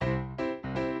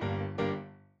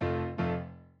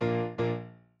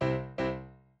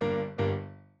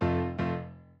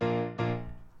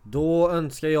Då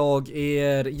önskar jag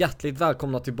er hjärtligt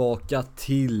välkomna tillbaka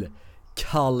till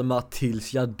Kalmar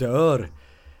tills jag dör.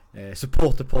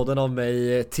 Supporterpodden av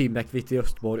mig, Tim McVitty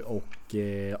Östborg och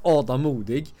Adam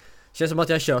Modig. Känns som att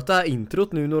jag har kört det här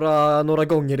introt nu några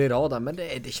gånger i rad, men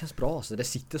det känns bra, så det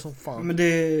sitter som fan. Men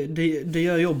det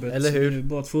gör jobbet. Eller hur? Det är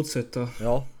bara att fortsätta.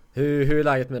 Ja, hur är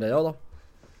läget med dig, Adam?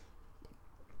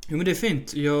 Jo, men det är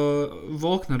fint. Jag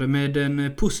vaknade med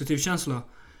en positiv känsla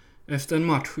efter en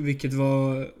match, vilket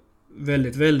var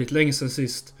väldigt, väldigt länge sedan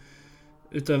sist.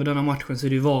 Utöver denna matchen så är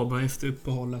det ju Varberg efter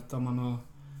uppehållet där man har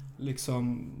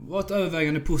liksom varit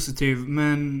övervägande positiv.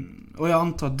 Och jag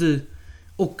antar att du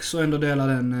också ändå delar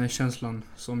den känslan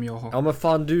som jag har. Ja, men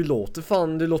fan, du låter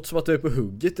som att du är på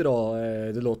hugget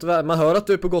idag. Man hör att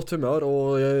du är på gott humör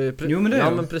och jo, men det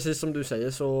är men precis som du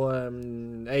säger så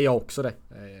är jag också det.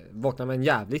 Vaknade med en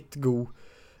jävligt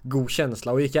god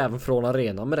känsla och gick även från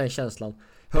arenan med den känslan.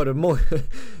 Hörde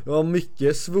det var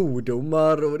mycket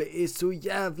svordomar och det är så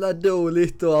jävla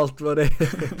dåligt och allt vad det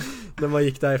när man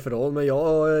gick därifrån. Men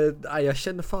jag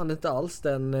kände fan inte alls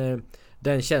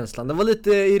den känslan. Det var lite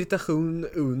irritation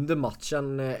under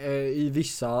matchen i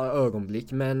vissa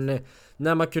ögonblick, men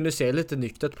när man kunde se lite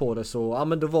nyktert på det så ja,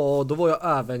 men då var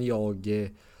jag även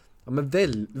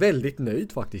väldigt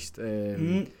nöjd faktiskt.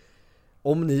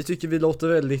 Om ni tycker vi låter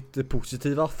väldigt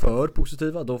för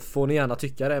positiva, då får ni gärna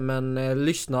tycka det, men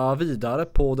lyssna vidare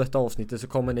på detta avsnittet så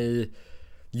kommer ni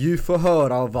ju få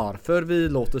höra varför vi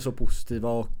låter så positiva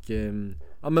och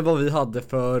men vad vi hade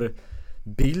för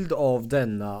bild av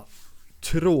denna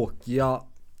tråkiga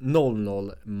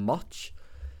 0-0 match.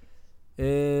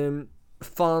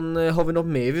 Fan, har vi något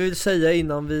mer vi vill säga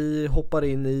innan vi hoppar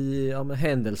in i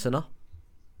händelserna?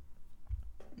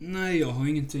 Nej, jag har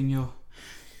ingenting jag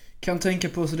kan tänka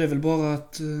på, så det är väl bara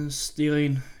att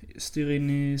styra in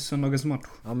i söndagens match.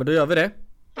 Ja, men då gör vi det.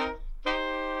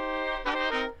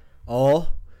 Ja,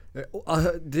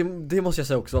 det måste jag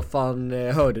säga också. Fan,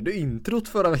 hörde du introt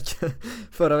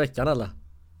förra veckan eller?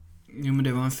 Jo, men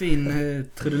det var en fin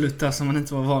trudelutt där som man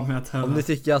inte var van med att höra. Om ni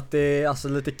tycker att det är alltså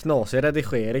lite knasig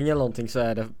redigering eller någonting, så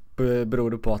är det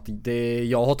beror det på att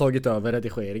jag har tagit över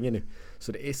redigeringen nu.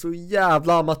 Så det är så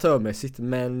jävla amatörmässigt,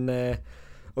 men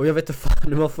och jag vet inte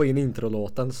fan hur man får in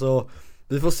introlåten, så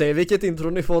vi får se vilket intro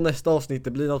ni får nästa avsnitt.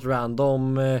 Det blir något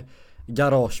random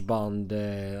garageband,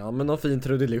 men någon fin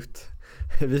trudelutt.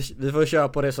 Vi får köra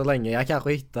på det så länge. Jag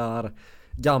kanske hittar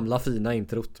gamla fina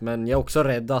introt, men jag är också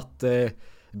rädd att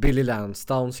Billy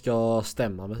Lansdown ska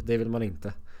stämma med. Det vill man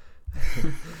inte.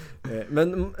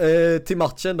 Men till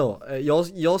matchen då. Jag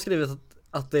har skrivit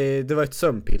att det var ett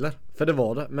sömnpiller, för det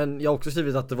var det. Men jag har också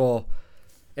skrivit att det var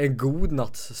en god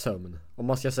natts sömn, om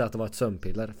man ska säga att det var ett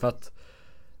sömnpiller. För att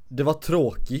det var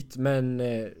tråkigt, men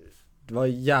det var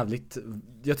jävligt.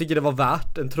 Jag tycker det var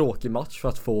värt en tråkig match för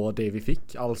att få det vi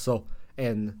fick. Alltså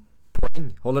en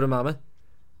poäng. Håller du med mig?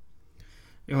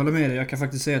 Jag håller med dig. Jag kan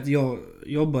faktiskt säga att jag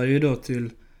jobbar ju då till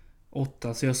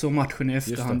 8, så jag såg matchen i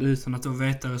efterhand utan att då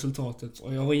veta resultatet.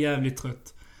 Och jag var jävligt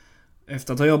trött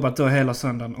efter att ha jobbat då hela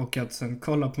söndagen, och att sen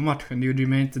kolla på matchen, det gjorde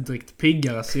mig inte direkt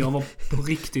piggare. Så jag var på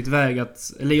riktigt väg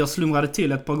att, eller jag slumrade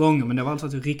till ett par gånger, men det var alltså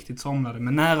att jag riktigt somnade.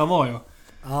 Men nära var jag.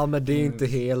 Ja, men det är inte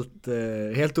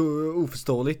helt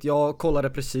oförståeligt. Jag kollade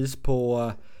precis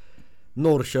på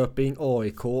Norrköping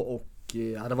AIK och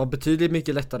det var betydligt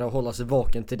mycket lättare att hålla sig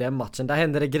vaken till den matchen. Där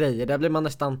hände det grejer. Där blev man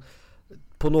nästan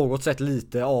på något sätt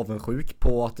lite avundsjuk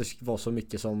på att det var så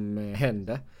mycket som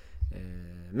hände.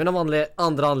 Men av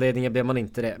andra anledningar blev man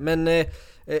inte det. Men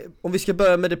om vi ska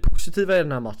börja med det positiva i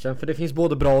den här matchen, för det finns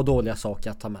både bra och dåliga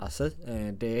saker att ta med sig.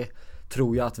 Det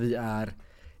tror jag att vi är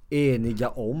eniga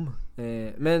om.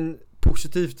 Men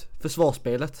positivt,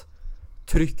 försvarsspelet.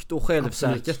 Tryggt och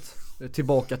självsäkert. Absolut.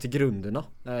 Tillbaka till grunderna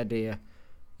är det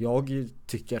jag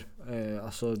tycker.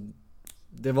 Alltså,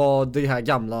 det var det här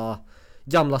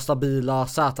gamla stabila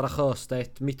Sätra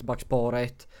Sjöstedt,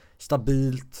 mittbacksparet,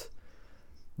 stabilt,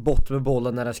 bort med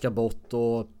bollen när den ska bort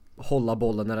och hålla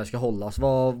bollen när den ska hållas.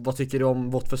 Vad tycker du om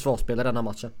vårt försvarsspel i den här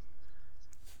matchen?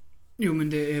 Jo, men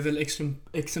det är väl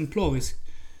exemplariskt.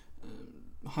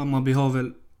 Hammarby har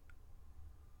väl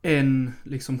en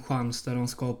liksom chans där de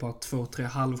skapar 2-3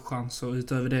 halvchanser, och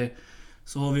utöver det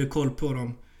så har vi ju koll på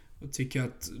dem. Jag tycker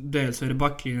att dels är det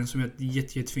backlinjen som gör ett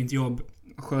jättefint jobb.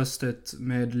 Sjöstedt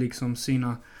med liksom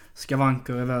sina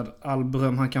skavanker är värd all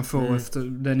beröm han kan få efter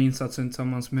den insatsen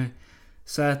tillsammans med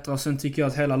Sätra. Och sen tycker jag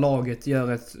att hela laget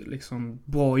gör ett liksom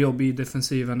bra jobb i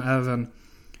defensiven. Även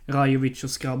Rajovic och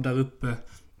Skrabb där uppe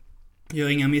gör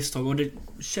inga misstag. Och det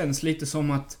känns lite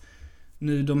som att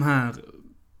nu de här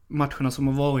matcherna som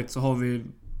har varit så har vi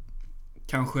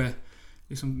kanske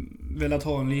liksom velat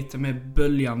ha en lite mer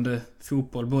böljande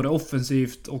fotboll. Både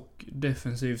offensivt och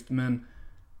defensivt. Men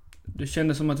det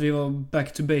kändes som att vi var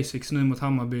back to basics nu mot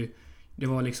Hammarby. Det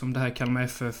var liksom det här Kalmar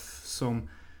FF som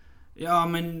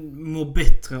mår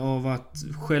bättre av att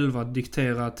själva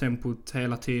diktera tempot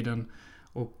hela tiden.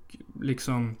 Och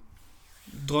liksom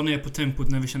dra ner på tempot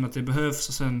när vi känner att det behövs.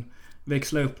 Och sen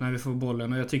växla upp när vi får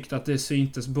bollen. Och jag tyckte att det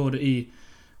syntes både i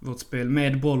vårt spel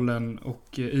med bollen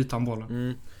och utan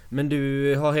bollen. Men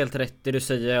du har helt rätt det du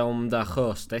säger om där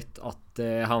Sjöstedt. Att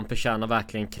han förtjänar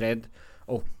verkligen cred.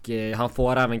 Och han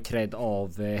får även cred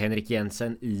av Henrik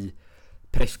Jensen i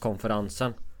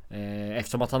presskonferensen.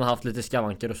 Eftersom att han har haft lite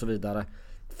skavanker och så vidare.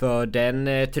 För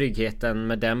den tryggheten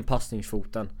med den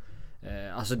passningsfoten.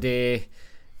 Alltså det...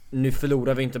 Nu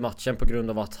förlorar vi inte matchen på grund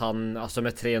av att han... Alltså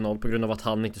med 3-0 på grund av att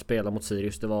han inte spelar mot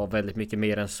Sirius. Det var väldigt mycket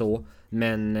mer än så.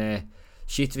 Men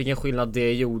shit vilken skillnad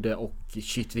det gjorde. Och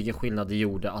shit vilken skillnad det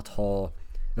gjorde att ha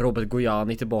Robert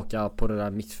Gojani tillbaka på det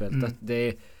där mittfältet.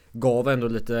 Det gav ändå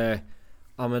lite...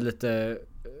 Ja men lite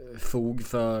fog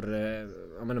för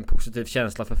en positiv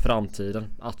känsla för framtiden.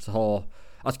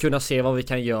 Att kunna se vad vi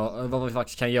kan göra, vad vi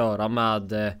faktiskt kan göra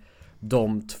med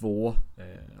de två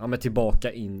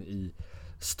tillbaka in i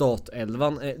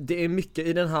startelvan. Det är mycket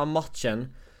i den här matchen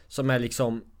som är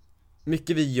liksom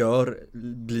mycket vi gör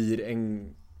blir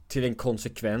till en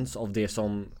konsekvens av det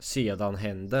som sedan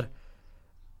händer.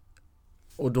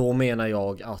 Och då menar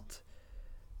jag att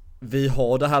vi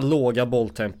har det här låga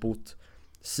bolltempot,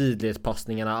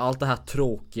 sidledspassningarna, allt det här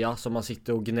tråkiga som man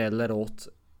sitter och gnäller åt.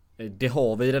 Det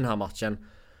har vi i den här matchen.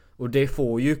 Och det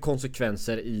får ju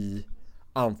konsekvenser i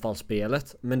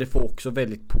anfallsspelet. Men det får också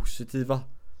väldigt positiva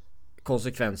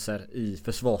konsekvenser i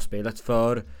försvarsspelet.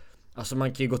 För alltså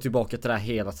man kan ju gå tillbaka till det här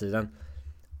hela tiden.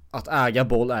 Att äga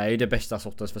boll är ju det bästa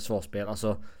sortens försvarsspel.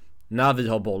 Alltså när vi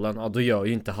har bollen, ja, då gör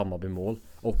ju inte Hammarby mål.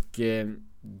 Och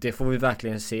det får vi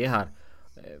verkligen se här.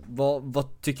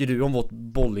 Vad tycker du om vårt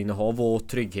bollinnehav och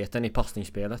tryggheten i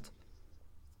passningsspelet?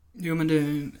 Jo men det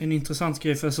är en intressant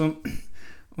grej för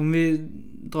om vi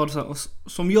drar det så här,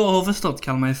 som jag har förstått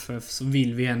Kalmar FF så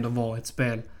vill vi ändå vara ett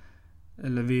spel.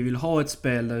 Eller vi vill ha ett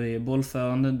spel där vi är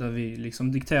bollförande, där vi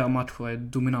liksom dikterar matcher, är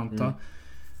dominanta.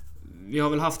 Vi har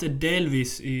väl haft det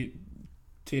delvis i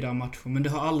tidigare matcher, men det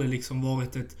har aldrig liksom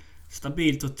varit ett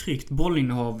stabilt och tryggt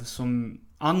bollinnehav som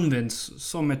används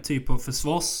som ett typ av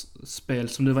försvarsspel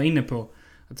som du var inne på.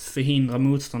 Att förhindra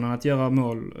motståndarna att göra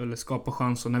mål eller skapa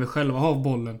chanser när vi själva har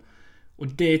bollen. Och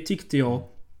det tyckte jag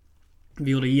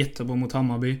vi gjorde jättebra mot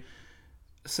Hammarby.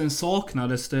 Sen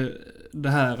saknades det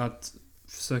här att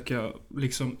försöka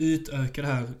liksom utöka det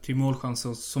här till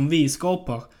målchanser som vi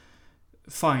skapar.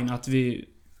 Fine att vi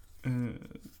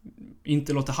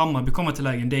inte låter Hammarby komma till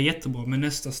lägen. Det är jättebra, men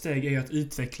nästa steg är att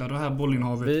utveckla det här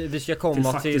bollinnehavet vi ska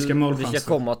komma till vi ska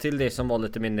komma till det som var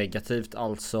lite mer negativt.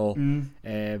 Alltså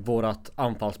vårat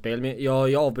anfallsspel. Men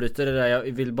jag avbryter det där. Jag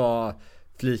vill bara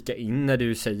flika in när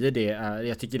du säger det.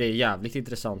 Jag tycker det är jävligt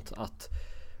intressant att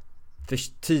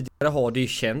för tidigare har det ju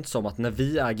känts som att när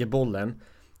vi äger bollen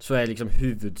så är liksom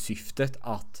huvudsyftet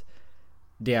att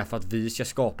det är för att vi ska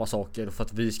skapa saker och för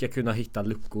att vi ska kunna hitta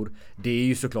luckor. Det är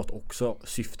ju såklart också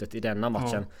syftet i denna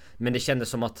matchen. Ja. Men det kändes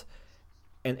som att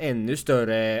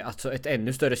ett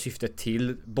ännu större syfte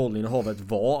till bollinnehavet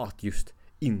var att just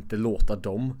inte låta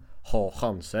dem ha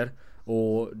chanser.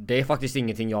 Och det är faktiskt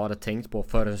ingenting jag hade tänkt på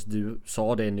förrän du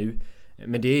sa det nu.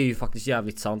 Men det är ju faktiskt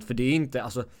jävligt sant. För det är inte,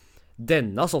 alltså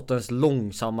denna sortens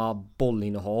långsamma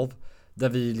bollinnehav där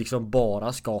vi liksom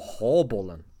bara ska ha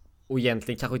bollen och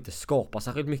egentligen kanske inte skapa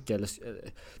särskilt mycket eller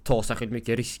ta särskilt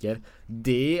mycket risker.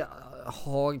 Det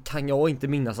kan jag inte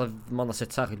minnas att man har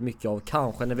sett särskilt mycket av.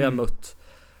 Kanske när vi har mött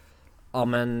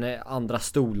andra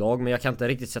storlag, men jag kan inte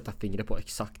riktigt sätta fingret på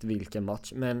exakt vilken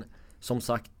match. Men som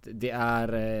sagt, det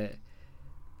är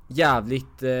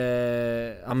jävligt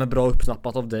bra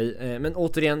uppsnappat av dig. Men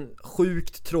återigen,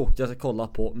 sjukt tråkigt att kolla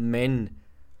på, men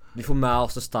vi får med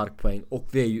oss en stark poäng. Och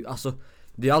vi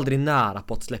är aldrig nära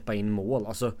på att släppa in mål.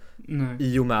 Alltså,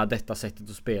 i och med detta sättet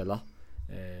att spela.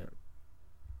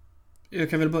 Jag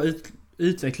kan väl bara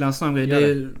utveckla en snabb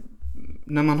grej.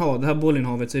 När man har det här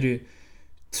bollinnehavet så är det ju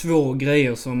två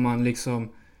grejer som man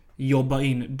liksom jobbar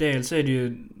in. Dels är det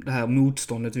ju det här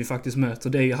motståndet vi faktiskt möter.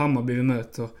 Det är ju Hammarby vi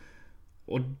möter.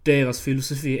 Och deras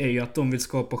filosofi är ju att de vill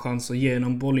skapa chanser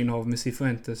genom bollinnehav med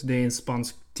Cifuentes. Det är en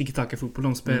spansk tiki-taka-fotboll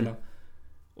de spelar.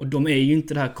 Och de är ju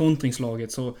inte det här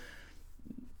kontringslaget. Så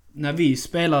när vi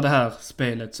spelar det här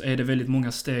spelet så är det väldigt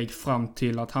många steg fram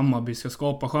till att Hammarby ska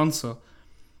skapa chanser.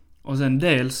 Och sen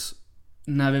dels,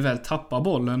 när vi väl tappar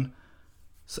bollen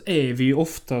så är vi ju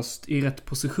oftast i rätt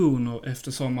positioner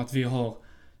eftersom att vi har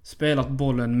spelat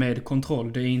bollen med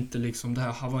kontroll. Det är inte liksom det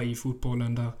här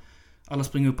Hawaii-fotbollen där alla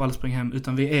springer upp, alla springer hem.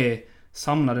 Utan vi är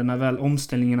samlade när väl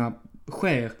omställningarna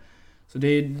sker. Så det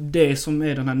är det som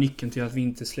är den här nyckeln till att vi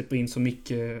inte släpper in så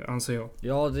mycket, anser jag.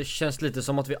 Ja, det känns lite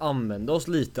som att vi använder oss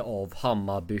lite av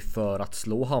Hammarby för att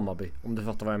slå Hammarby. Om du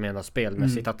fattar vad jag menar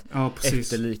spelmässigt. Att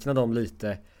efterlikna dem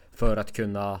lite för att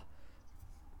kunna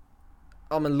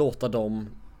låta dem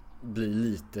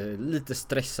bli lite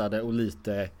stressade och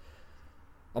lite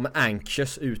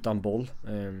anxious utan boll.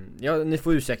 Ni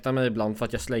får ursäkta mig ibland för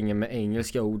att jag slänger med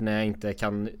engelska ord när jag inte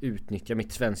kan utnyttja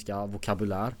mitt svenska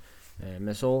vokabulär.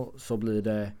 Men så blir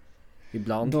det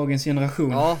ibland. Dagens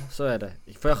generation. Ja, så är det.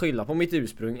 Får jag skylla på mitt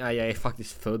ursprung? Nej, jag är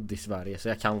faktiskt född i Sverige så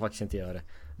jag kan faktiskt inte göra det.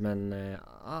 Men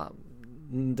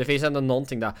det finns ändå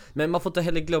någonting där. Men man får inte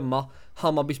heller glömma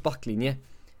Hammarbys backlinje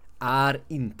är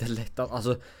inte lätt att,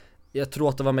 alltså jag tror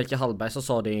att det var Melke Hallberg som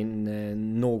sa det i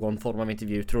någon form av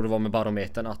intervju, tror det var med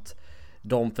Barometern, att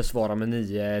de försvarar med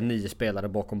nio spelare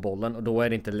bakom bollen och då är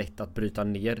det inte lätt att bryta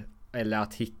ner eller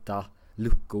att hitta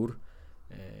luckor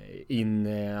in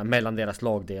mellan deras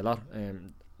lagdelar.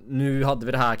 Nu hade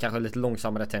vi det här kanske lite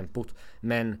långsammare tempot,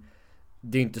 men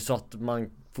det är inte så att man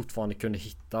fortfarande kunde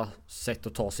hitta sätt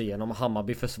att ta sig igenom.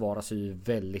 Hammarby försvarar sig ju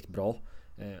väldigt bra.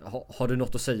 Har du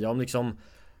något att säga om liksom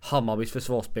Hammarbys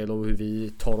försvarsspel och hur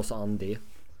vi tar oss an det?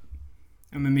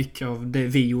 Ja, men mycket av det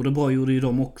vi gjorde bra gjorde ju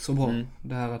de också bra.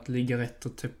 Det här att ligga rätt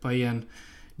och täppa igen.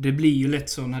 Det blir ju lätt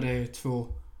så när det är två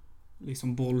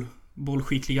liksom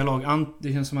bollskickliga lag.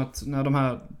 Det känns som att när de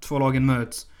här två lagen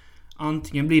möts,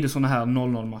 antingen blir det såna här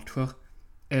 0-0 matcher,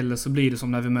 eller så blir det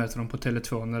som när vi möter dem på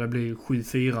Tele2 när det blir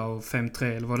 7-4 och 5-3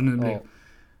 eller vad det nu blir.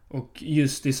 Och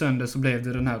just i söndag så blev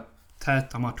det den här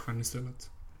täta matchen istället.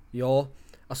 Ja,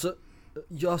 alltså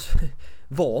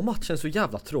var matchen så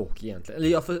jävla tråkig egentligen?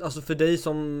 Eller för dig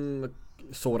som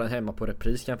såg den hemma på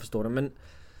repris kan jag förstå det, men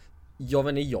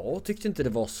jag tyckte inte det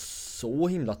var så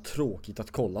himla tråkigt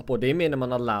att kolla på. Det är mer när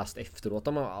man har läst efteråt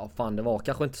att det var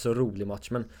kanske inte så rolig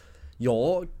match, men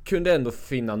jag kunde ändå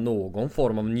finna någon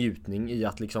form av njutning i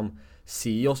att liksom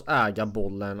se oss äga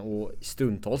bollen och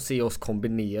stundtals se oss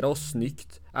kombinera oss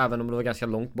snyggt, även om det var ganska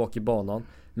långt bak i banan.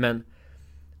 Men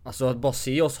alltså att bara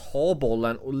se oss ha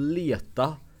bollen och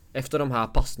leta efter de här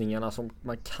passningarna som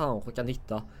man kanske kan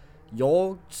hitta.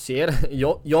 Jag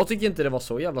tycker inte det var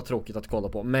så jävla tråkigt att kolla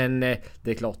på. Men det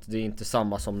är klart, det är inte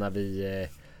samma som när vi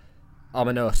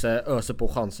öser på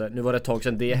chanser. Nu var det ett tag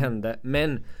sedan det hände,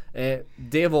 men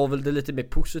det var väl det lite mer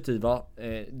positiva.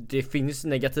 Det finns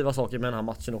negativa saker med den här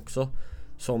matchen också,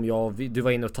 som du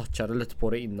var inne och touchade lite på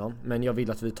det innan, men jag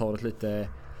vill att vi tar ett lite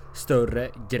större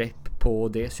grepp på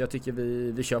det, så jag tycker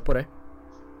vi kör på det.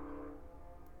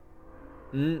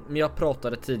 Men jag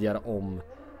pratade tidigare om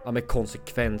med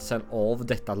konsekvensen av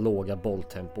detta låga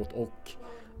bolltempot och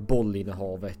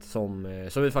bollinnehavet som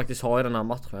vi faktiskt har i den här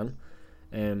matchen.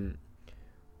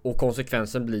 Och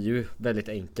konsekvensen blir ju väldigt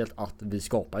enkelt att vi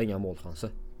skapar inga målchanser.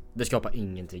 Vi skapar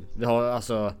ingenting.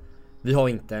 Vi har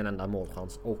inte en enda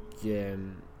målchans, och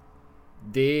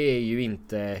det är ju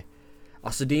inte,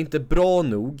 alltså det är inte bra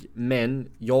nog, men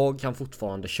jag kan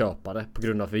fortfarande köpa det på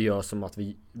grund av att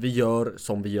vi gör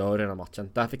som vi gör i den här matchen.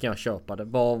 Därför kan jag köpa det.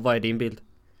 Vad är din bild?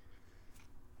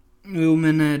 Jo,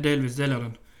 men delvis delar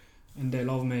den. En del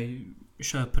av mig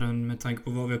köper den med tanke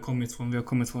på var vi har kommit från. Vi har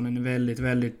kommit från en väldigt,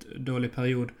 väldigt dålig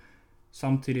period.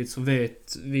 Samtidigt så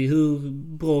vet vi hur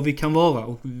bra vi kan vara,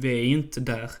 och vi är inte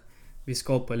där. Vi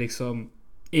skapar liksom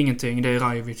ingenting. Det är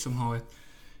Rajovic som har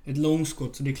ett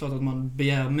långskott, så det är klart att man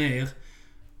begär mer.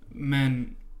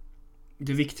 Men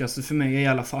det viktigaste för mig är i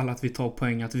alla fall att vi tar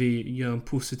poäng, att vi gör en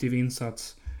positiv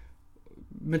insats.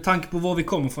 Med tanke på var vi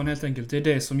kommer från helt enkelt. Det är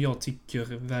det som jag tycker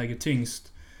väger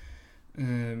tyngst.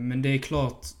 Men det är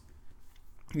klart,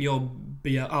 jag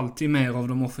begär alltid mer av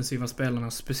de offensiva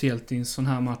spelarna, speciellt i en sån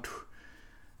här match.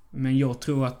 Men jag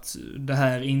tror att det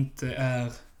här inte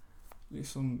är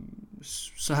liksom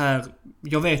så här.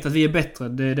 Jag vet att vi är bättre,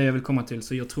 det är det jag vill komma till.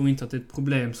 Så jag tror inte att det är ett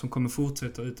problem som kommer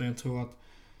fortsätta, utan jag tror att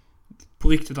på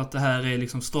riktigt att det här är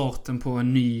liksom starten på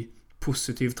en ny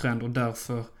positiv trend, och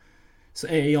därför så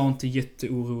är jag inte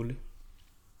jätteorolig.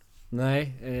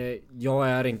 Nej, jag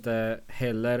är inte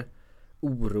heller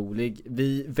orolig.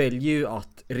 Vi väljer ju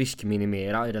att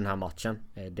riskminimera i den här matchen.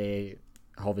 Det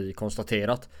har vi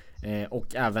konstaterat.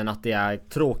 Och även att det är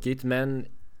tråkigt men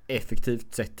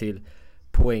effektivt sett till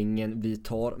poängen vi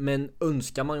tar. Men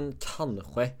önskar man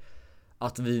kanske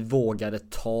att vi vågade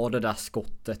ta det där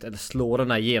skottet eller slå den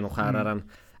där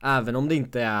genomskäraren. Även om det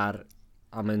inte är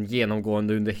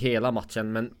genomgående under hela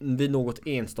matchen, men vid något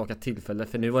enstaka tillfälle,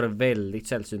 för nu var det väldigt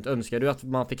sällsynt. Önskar du att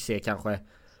man fick se kanske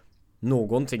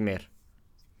någonting mer?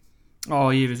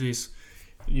 Ja, givetvis.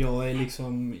 Jag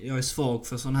är svag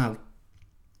för sån här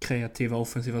kreativa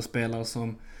offensiva spelare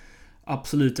som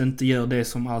absolut inte gör det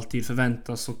som alltid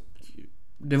förväntas, och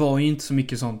det var ju inte så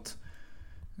mycket sånt.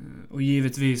 Och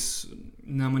givetvis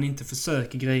när man inte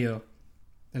försöker grejer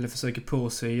eller försöker på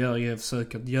sig,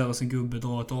 försöker att göra sin gubbe,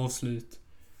 dra ett avslut,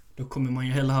 då kommer man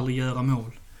ju heller aldrig göra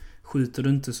mål. Skjuter du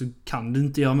inte så kan du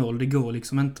inte göra mål, det går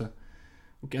liksom inte.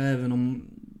 Och även om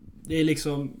det är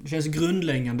liksom, det känns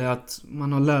grundläggande att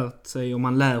man har lärt sig, och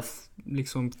man lär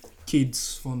liksom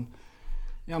kids från,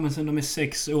 ja men sen de är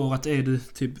 6 år, att är du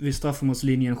typ vid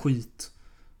straffområdeslinjen, skit.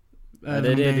 Även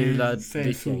det är det du lär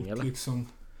ditt gäng, eller? Liksom.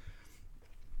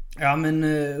 Ja men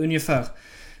ungefär.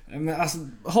 Men alltså,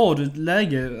 har du ett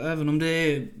läge, även om det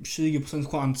är 20%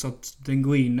 chans att den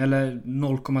går in, eller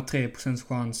 0,3%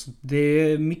 chans, det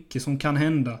är mycket som kan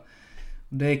hända.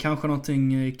 Det är kanske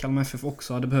någonting Kalmar FF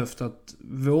också hade behövt, att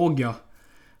våga.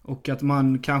 Och att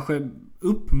man kanske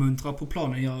uppmuntrar på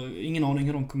planen. Jag har ingen aning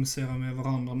hur de kommunicerar med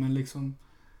varandra, men liksom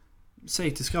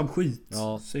säg till Skrabb skit.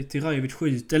 Ja. Säg till Rajovic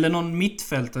skit. Eller någon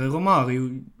mittfältare,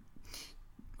 Romario.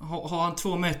 Har han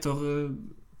 2 meter,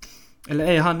 eller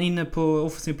är han inne på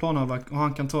offensiv planavakt och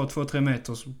han kan ta 2-3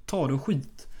 meter, så tar det och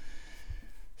skit.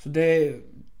 Så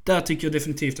där tycker jag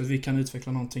definitivt att vi kan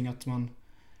utveckla någonting, att man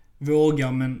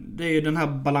vågar, men det är ju den här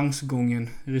balansgången,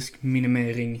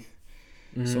 riskminimering,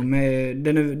 som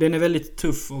den är väldigt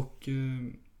tuff, och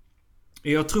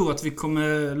jag tror att vi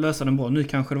kommer lösa den bra. Nu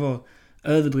kanske det var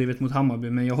överdrivet mot Hammarby,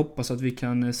 men jag hoppas att vi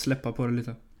kan släppa på det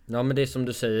lite. Ja, men det är som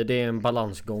du säger, det är en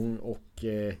balansgång, och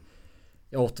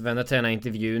jag återvänder till den här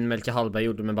intervjun Melke Hallberg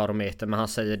gjorde med Barometer, men han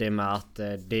säger det med att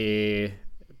det är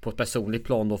på ett personligt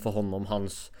plan då för honom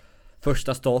hans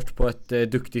första start på ett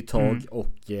duktigt tag,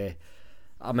 och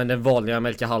ja, men den vanliga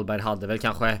Melke Hallberg hade väl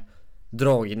kanske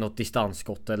dragit något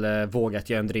distansskott eller vågat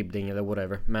göra en dribbling eller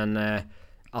whatever, men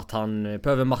att han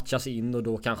behöver matchas in, och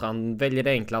då kanske han väljer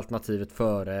det enkla alternativet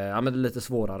för ja, men det är lite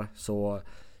svårare. Så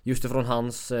just ifrån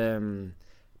hans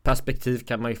perspektiv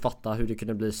kan man ju fatta hur det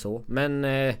kunde bli så. Men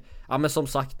ja, men som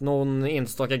sagt, någon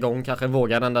enstaka gång kanske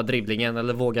vågar den där dribblingen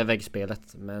eller vågar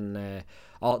väggspelet. Men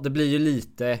ja, det blir ju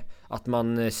lite att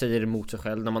man säger emot sig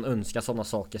själv när man önskar sådana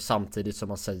saker, samtidigt som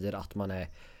man säger att man är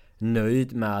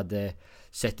nöjd med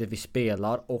sättet vi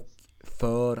spelar. Och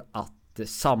för att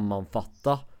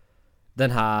sammanfatta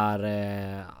den här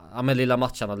ja, men lilla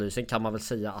matchanalysen kan man väl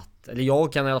säga att, eller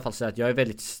jag kan i alla fall säga att jag är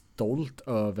väldigt stolt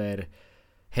över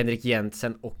Henrik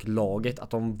Jensen och laget, att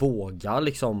de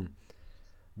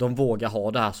vågar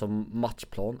ha det här som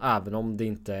matchplan, även om det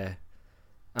inte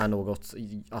är något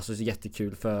alltså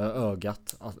jättekul för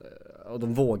ögat. Och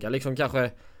de vågar liksom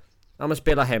kanske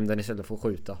spela hem den istället för att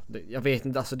skjuta. Jag vet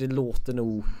inte, alltså det låter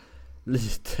nog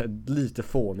lite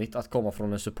fånigt att komma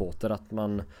från en supporter, att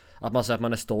man säger att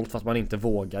man är stolt för att man inte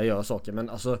vågar göra saker. Men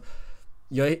alltså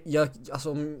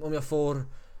alltså om jag får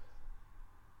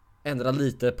ändra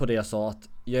lite på det jag sa, att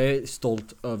jag är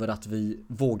stolt över att vi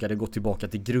vågade gå tillbaka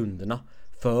till grunderna.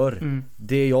 För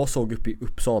det jag såg uppe i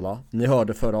Uppsala, ni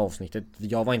hörde förra avsnittet,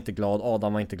 jag var inte glad,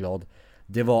 Adam var inte glad.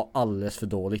 Det var alldeles för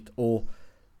dåligt, och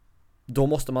då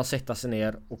måste man sätta sig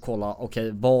ner och kolla,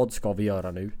 okej, vad ska vi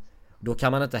göra nu? Då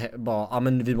kan man inte bara,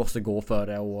 men vi måste gå för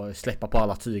det och släppa på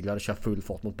alla tyglar och köra full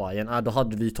fart mot Bayern. Då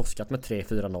hade vi torskat med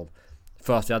 3-4-0.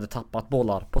 För att vi hade tappat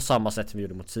bollar på samma sätt som vi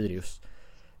gjorde mot Sirius.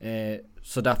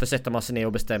 Så därför sätter man sig ner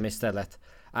och bestämmer istället.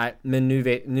 Men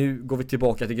nu går vi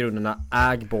tillbaka till grunderna.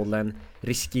 Äg bollen,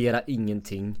 riskera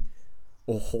ingenting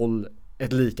och håll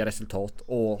ett lika resultat.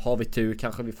 Och har vi tur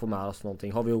kanske vi får med oss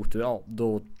någonting. Har vi otur, ja,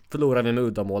 då förlorar vi med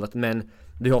uddamålet. Men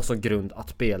vi har som grund att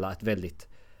spela ett väldigt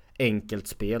enkelt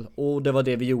spel, och det var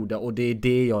det vi gjorde, och det är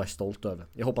det jag är stolt över.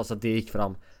 Jag hoppas att det gick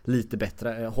fram lite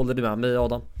bättre. Håller du med mig,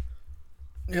 Adam?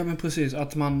 Ja, men precis,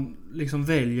 att man liksom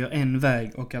väljer en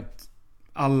väg, och att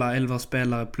alla 11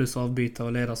 spelare plus avbytare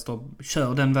och ledarstopp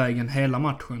kör den vägen hela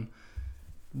matchen.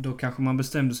 Då kanske man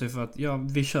bestämde sig för att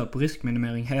vi kör på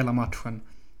riskminimering hela matchen,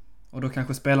 och då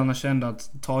kanske spelarna kände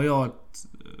att tar jag ett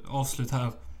avslut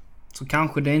här så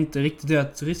kanske det inte riktigt är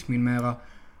att riskminimera,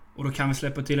 och då kan vi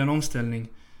släppa till en omställning.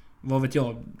 Vad vet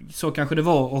jag, så kanske det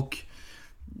var. Och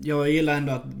jag gillar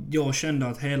ändå att jag kände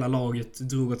att hela laget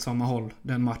drog åt samma håll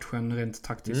den matchen rent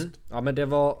taktiskt. Ja, men det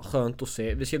var skönt att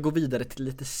se. Vi ska gå vidare till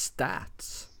lite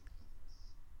stats.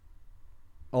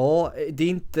 Ja, det är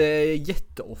inte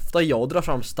jätteofta jag drar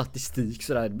fram statistik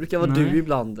sådär. Det brukar vara du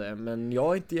ibland, men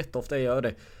jag är inte jätteofta jag gör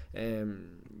det.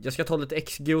 Jag ska ta lite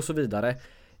XG och så vidare.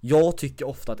 Jag tycker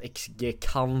ofta att XG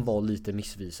kan vara lite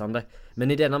missvisande,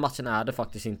 men i denna matchen är det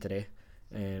faktiskt inte det.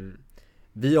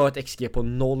 Vi har ett XG på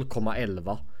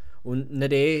 0,11, och när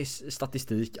det är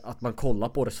statistik att man kollar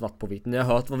på det svart på vitt. Ni har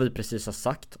hört vad vi precis har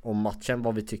sagt om matchen,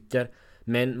 vad vi tycker,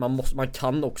 Men man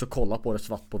kan också kolla på det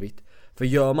svart på vitt. För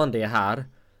gör man det här,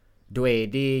 då är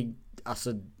det,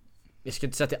 alltså, jag ska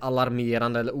inte säga att det är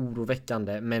alarmerande eller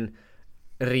oroväckande, men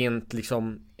rent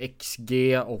liksom XG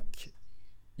och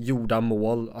gjorda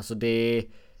mål, alltså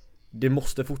det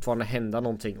måste fortfarande hända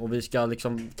någonting. Och vi ska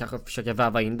liksom kanske försöka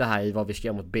väva in det här i vad vi ska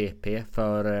göra mot BP.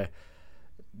 För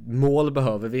mål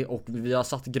behöver vi, och vi har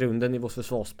satt grunden i vårt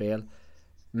försvarsspel.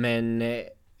 Men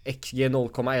XG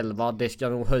 0,11, det ska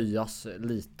nog höjas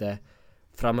lite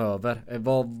framöver.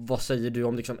 Vad säger du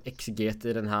om liksom XG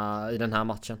i den här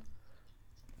matchen?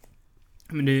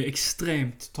 Men det är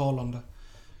extremt talande.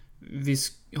 Vi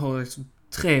har liksom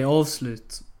 3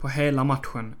 avslut på hela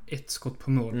matchen, 1 skott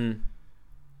på mål.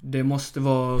 Det måste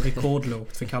vara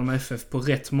rekordlågt för Kalmar FF på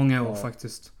rätt många år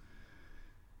faktiskt.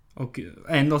 Och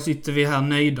ändå sitter vi här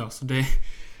nöjda, så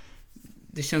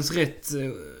det känns rätt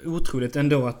otroligt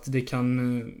ändå att det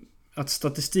kan, att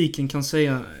statistiken kan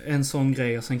säga en sån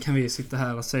grej och sen kan vi sitta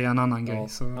här och säga en annan grej.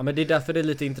 Så. Ja, men det är därför det är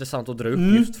lite intressant att dra upp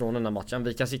just från den här matchen.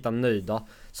 Vi kan sitta nöjda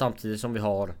samtidigt som vi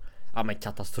har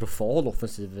katastrofal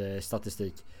offensiv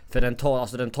statistik. För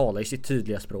den talar i sitt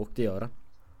tydliga språk, det gör den.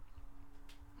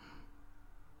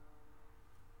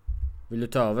 Vill du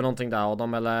ta över någonting där,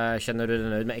 Adam, eller känner du dig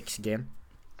nöjd med XG?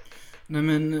 Nej,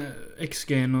 men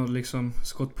XG och liksom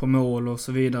skott på mål och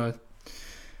så vidare.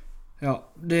 Ja,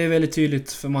 det är väldigt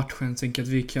tydligt för matchen. Tänker att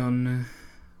vi kan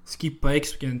skippa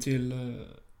XG till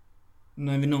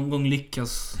när vi någon gång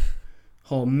lyckas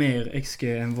ha mer XG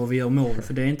än vad vi gör mål.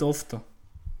 För det är inte ofta.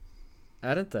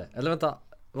 Är det inte? Eller vänta,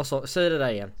 säg det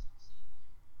där igen.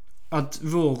 Att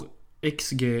vår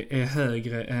XG är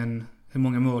högre än hur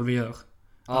många mål vi gör.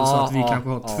 Alltså att vi kanske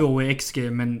har 2 i XG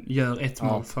men gör 1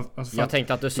 mål. Jag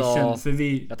tänkte att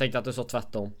du sa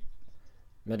tvärtom.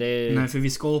 Men Nej, för vi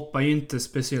skapar ju inte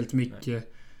speciellt mycket. Nej.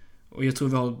 Och jag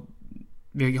tror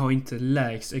vi har inte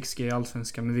lägst XG i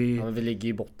allsvenskan, men vi ligger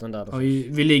i botten där.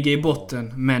 Vi ligger i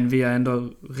botten, men vi är ändå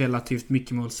relativt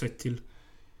mycket mål sett till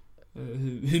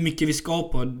hur mycket vi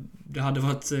skapar. Det hade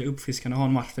varit uppfriskande att ha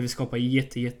en match där vi skapar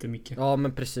jättemycket. Ja,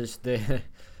 men precis.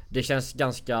 Det känns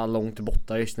ganska långt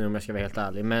borta just nu, om jag ska vara helt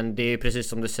ärlig. Men det är precis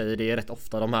som du säger, det är rätt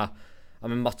ofta de här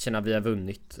matcherna vi har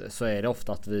vunnit, så är det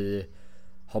ofta att vi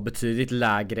har betydligt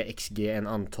lägre XG än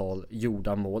antal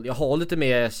gjorda mål. Jag har lite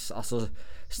mer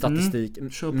statistik,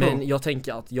 men jag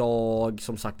tänker att jag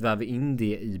som sagt väver in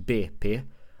det i BP.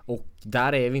 Och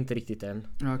där är vi inte riktigt än.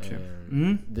 Okay.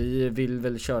 Vi vill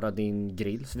väl köra din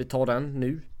grill, så vi tar den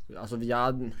nu. Alltså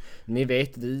ni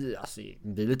vet, vi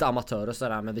är lite amatörer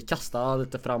sådär, men vi kastar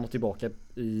lite fram och tillbaka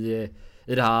i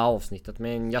det här avsnittet.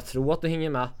 Men jag tror att det hänger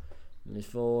med. Ni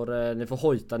får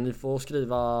hojta, ni får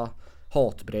skriva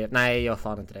hatbrev. Nej, jag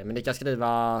fan inte det, men ni kan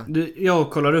skriva.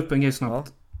 Jag kollar upp en grej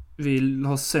snabbt. Ja. Vi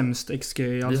har sämst XG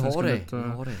i allsvenskan. Vi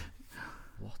har det.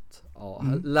 What? Ja,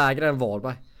 lägre än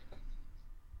Varberg.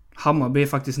 Hammarby är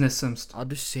faktiskt näst sämst. Ja,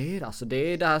 du ser, alltså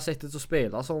det är det här sättet att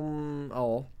spela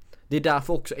som, det är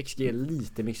därför också XG är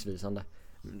lite missvisande.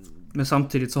 Men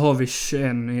samtidigt så har vi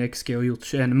 21 i XG och gjort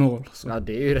 21 mål. Så. Ja,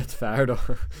 det är ju rätt fair då.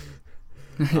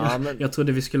 Jag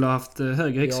trodde vi skulle ha haft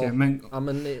högre XG. Men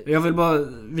jag vill bara,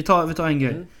 vi tar en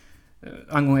grej.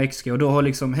 Angående XG. Och då har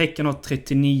liksom Häcken har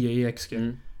 39 i XG.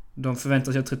 De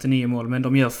förväntar sig 39 mål, men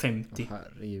de gör 50.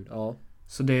 Herregud, ja.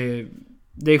 Så det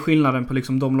är skillnaden på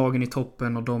liksom de lagen i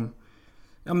toppen och de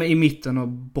i mitten och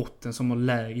botten som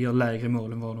gör lägre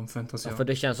mål än vad de förväntar sig. Ja, för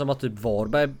det känns som att typ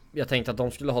Varberg, jag tänkte att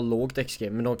de skulle ha lågt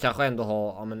XG, men de kanske ändå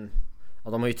har,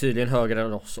 de har ju tydligen högre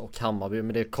än oss och Hammarby,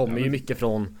 men det kommer ju mycket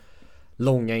från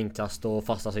långa inkast och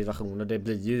fasta situationer. Det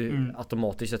blir ju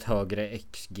automatiskt ett högre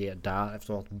XG där,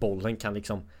 eftersom att bollen kan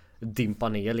liksom dimpa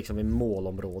ner liksom i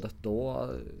målområdet. Då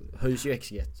höjs ju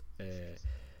XG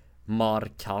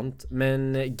markant.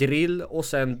 Men grill och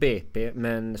sen BP.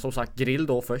 Men som sagt, grill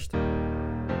då först.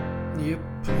 Yep.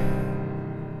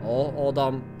 Ja,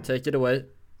 Adam, take it away.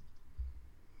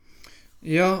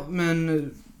 Ja,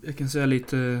 men jag kan säga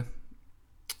lite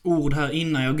ord här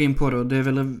innan jag går in på det. Det är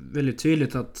väl väldigt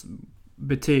tydligt att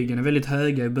betygen är väldigt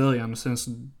höga i början och sen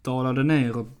så dalar det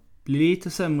ner och blir lite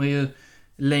sämre ju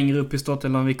längre upp i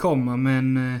starten vi kommer,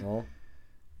 men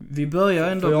vi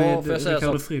börjar ändå med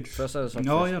Rickard och Fridge. Får jag säga så?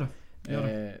 Ja, gör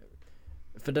det.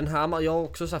 För den här, jag har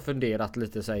också så här funderat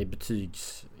lite så här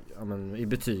i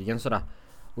betygen sådär.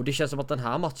 Och det känns som att den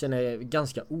här matchen är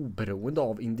ganska oberoende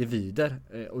av individer.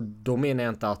 Och då menar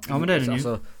jag inte att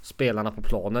spelarna på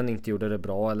planen inte gjorde det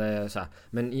bra eller så här.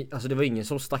 Men alltså det var ingen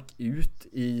som stack ut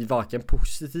i varken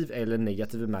positiv eller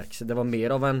negativ bemärkelse. Det var mer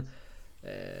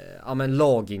av en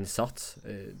laginsats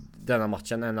denna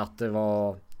matchen än att det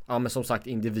var som sagt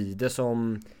individer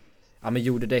som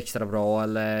gjorde det extra bra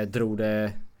eller drog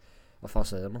det vad fan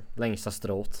säger man? Längsta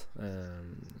strået.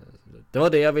 Det var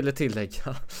det jag ville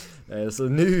tillägga. Så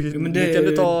nu kan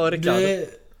du ta Ricardo.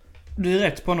 Du är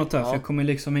rätt på något där, för jag kommer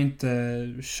liksom inte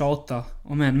tjata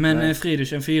om en. Men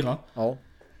Friedrich en 4. Ja.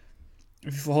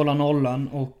 Vi får hålla nollan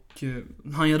och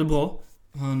han gör det bra.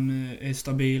 Han är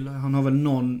stabil. Han har väl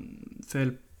någon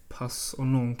felpass och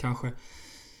någon kanske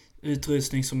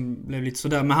utrustning som blev lite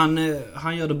sådär. Men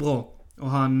han gör det bra. Och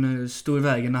han stod i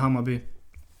vägen när Hammarby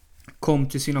kom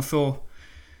till sina få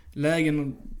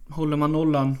lägen. Håller man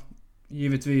nollan,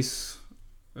 givetvis.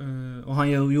 Och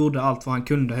han gjorde allt vad han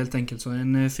kunde helt enkelt. Så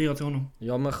en 4 till honom.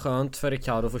 Ja, men skönt för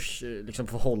Ricardo att liksom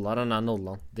få hålla den här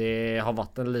nollan. Det har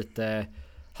varit en lite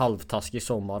halvtaskig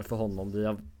sommar för honom. Vi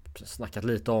har snackat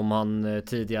lite om han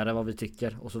tidigare, vad vi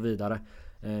tycker och så vidare.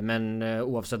 Men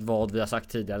oavsett vad vi har sagt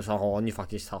tidigare så har han ju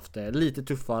faktiskt haft det lite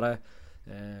tuffare.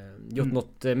 Gjort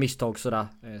något misstag sådär.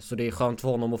 Så det är skönt för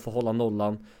honom att få hålla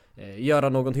nollan. Göra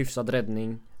någon hyfsad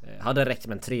räddning. Hade räckt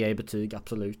med en 3 i betyg,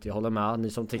 absolut. Jag håller med, ni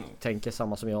som tänker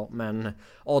samma som jag. Men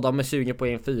Adam är sugen på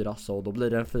en 4, så då blir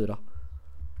det en 4.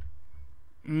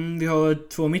 Vi har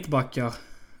 2 mittbackar.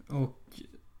 Och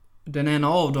den ena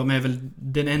av dem är väl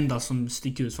den enda som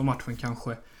sticker ut för matchen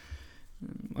kanske.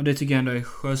 Och det tycker jag ändå är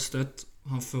Sjöstedt.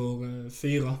 Han får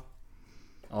 4.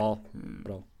 Ja,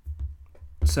 bra.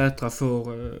 Sätra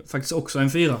får faktiskt också en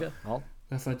 4. Ja.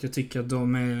 Därför att jag tycker att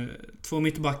de är 2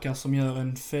 mittbackar som gör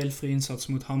en felfri insats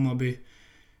mot Hammarby.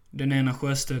 Den ena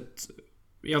Sjöstedt,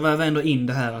 jag väver ändå in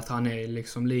det här att han är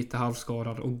liksom lite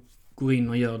halvskadad och går in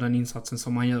och gör den insatsen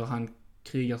som han gör. Han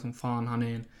krigar som fan, han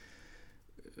är en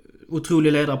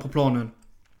otrolig ledare på planen.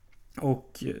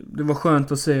 Och det var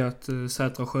skönt att se att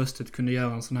Sätra och Sjöstedt kunde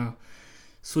göra en sån här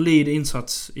solid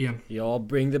insats igen. Ja,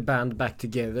 bring the band back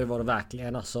together var det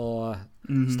verkligen. Alltså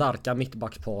starka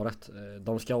mittbacksparet.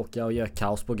 De ska åka och göra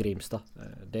kaos på Grimsta.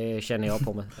 Det känner jag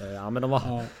på mig. Ja, men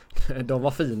de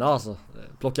var fina alltså.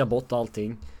 Plocka bort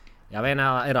allting. Jag vet inte,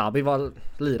 Erabi var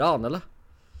liran eller?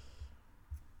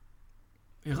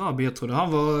 Erabi, jag trodde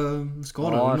han var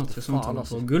skadad eller något. Jag såg inte honom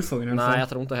på Guldfågeln. Nej, jag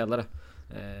tror inte heller det.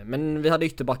 Men vi hade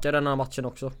ytterbackar den här matchen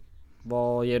också.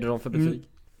 Vad ger du dem för betyg?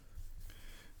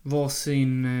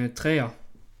 Varsin 3.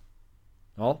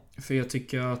 Ja. För jag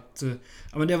tycker att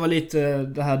men det var lite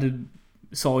det här du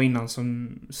sa innan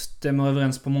som stämmer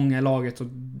överens på många i laget, och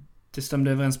det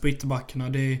stämde överens på ytterbackarna.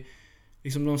 Det är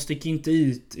liksom, de sticker inte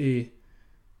ut i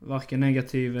varken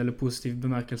negativ eller positiv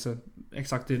bemärkelse.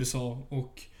 Exakt det du sa.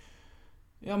 Och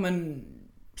ja, men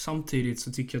samtidigt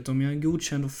så tycker jag att de gör en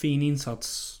godkänd och fin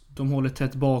insats. De håller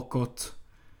tätt bakåt.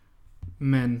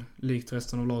 Men likt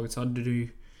resten av laget så hade du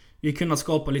vi kunnat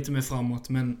skapa lite mer framåt.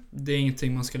 Men det är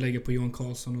ingenting man ska lägga på Johan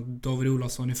Karlsson och David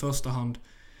Olafsson i första hand.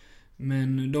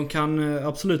 Men de kan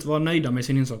absolut vara nöjda med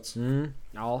sin insats.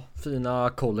 Ja, fina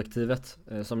kollektivet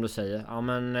som du säger. Ja,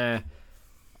 men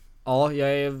ja,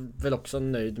 jag är väl också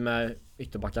nöjd med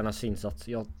ytterbackarnas insats.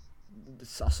 Jag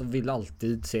vill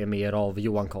alltid se mer av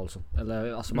Johan Karlsson.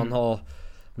 Eller alltså man har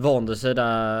vande sig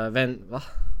där. Va?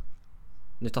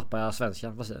 Nu tappar jag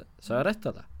svenskan. Vad säger jag? Så är jag rätt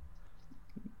eller?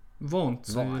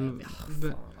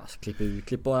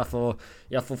 Klipp på.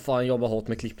 Jag får fan jobba hårt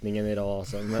med klippningen idag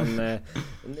alltså. Men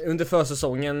under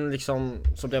försäsongen liksom,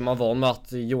 så blev man van med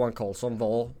att Johan Karlsson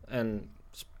var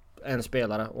en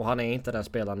spelare, och han är inte den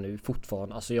spelaren nu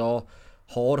fortfarande. Alltså jag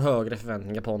har högre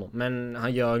förväntningar på honom, men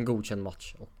han gör en godkänd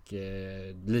match, och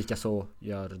likaså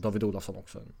gör David Olafsson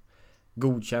också en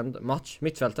godkänd match.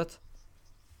 Mittfältet?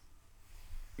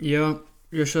 Ja,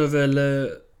 jag kör väl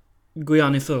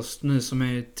Gojani först nu, som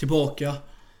är tillbaka.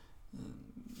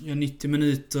 Gör 90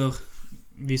 minuter.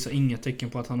 Visar inga tecken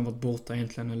på att han har varit borta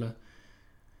egentligen, eller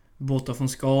borta från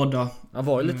skada. Han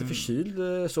var ju lite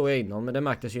förkyld, så jag innan, men det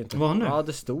märktes ju inte. Var han det? Ja,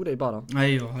 det stod det bara.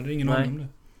 Nej, jag hade ingen aning om det.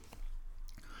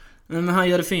 Men han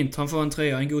gör det fint. Han får en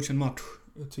 3, en godkänd match.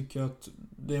 Jag tycker att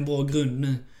det är en bra grund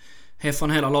nu.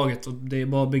 Heffan hela laget, och det är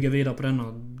bara att bygga vidare på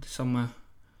denna. Samma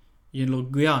gäller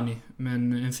Gojani.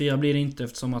 Men en 4 blir det inte,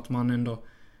 eftersom att man ändå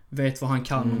vet vad han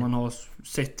kan och man har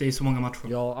sett det i så många matcher.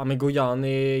 Ja, men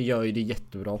Gojani gör ju det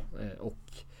jättebra. Och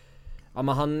ja,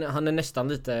 men han är nästan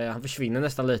lite, han försvinner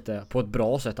nästan lite på ett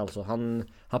bra sätt alltså. Han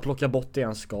plockar bort det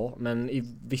han ska, men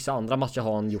i vissa andra matcher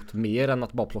har han gjort mer än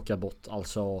att bara plocka bort,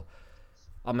 alltså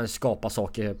ja, men skapa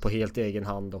saker på helt egen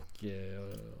hand,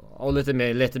 och lite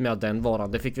mer av den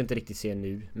varan. Det fick vi inte riktigt se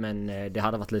nu, men det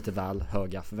hade varit lite väl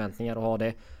höga förväntningar att ha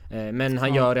det. Men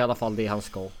han gör i alla fall det han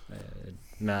ska,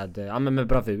 med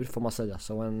bravur får man säga.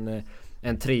 Så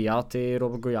en 3 till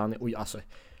Robert Gojani. Oj, alltså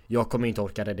jag kommer inte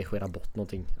orka redigera bort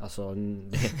någonting. Alltså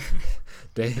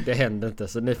det händer inte,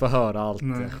 så ni får höra allt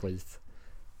skit.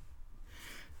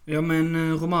 Ja,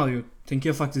 men Romario tänker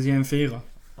jag faktiskt ge en 4.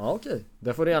 Ja, okej.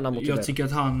 Det får du gärna motivera. Jag tycker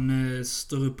att han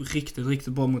står upp riktigt,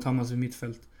 riktigt bra mot Hammars i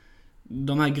mittfält.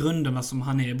 De här grunderna som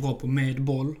han är bra på med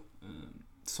boll,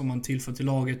 som han tillför till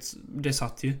laget, det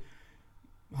satt ju.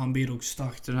 Han bidrog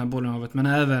starkt till den här bollinnehavet. Men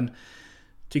även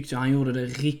tyckte jag han gjorde det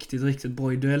riktigt, riktigt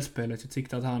bra i duellspelet. Jag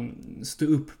tyckte att han stod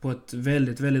upp på ett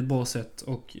väldigt, väldigt bra sätt.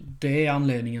 Och det är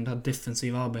anledningen, det här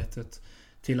defensiva arbetet,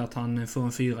 till att han får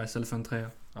en 4 istället för en 3.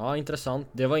 Ja, intressant.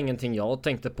 Det var ingenting jag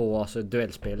tänkte på, alltså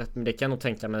duellspelet. Men det kan jag nog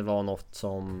tänka mig var något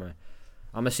som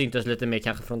men syntes lite mer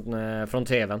kanske från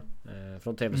tvn.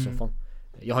 Från tv-soffan.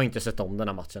 Jag har inte sett om den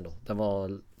här matchen då. Det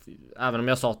var, även om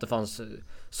jag sa att det fanns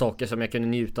saker som jag kunde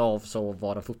njuta av, så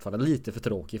var det fortfarande lite för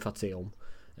tråkigt för att se om.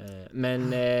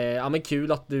 Men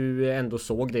kul att du ändå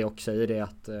såg det och säger det,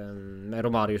 att med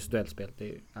Romarios duellspel, det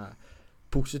är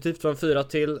positivt. Från 4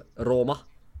 till Roma.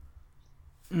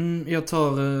 Jag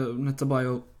tar Netabay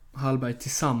och Hallberg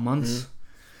tillsammans.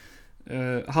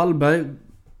 Hallberg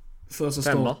första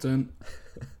starten.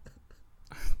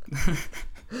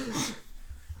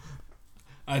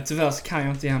 Nej, tyvärr så kan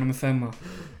jag inte ge honom en 5.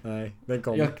 Nej, den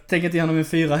kommer. Jag tänker inte ge honom en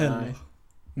 4 heller. Nej.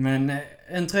 Men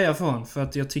en 3 får han, för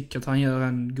att jag tycker att han gör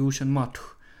en godkänd match.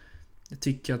 Jag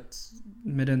tycker att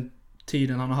med den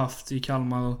tiden han har haft i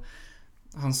Kalmar, och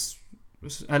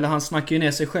han snackar ju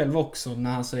ner sig själv också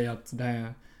när han säger att det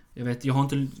är, jag har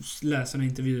inte läst den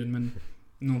intervjun, men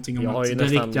någonting om att det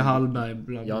riktiga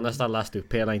Hallberg. Jag har nästan läst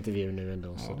upp hela intervjun nu ändå.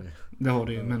 Ja, så det har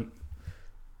du ju, men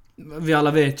vi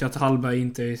alla vet ju att Hallberg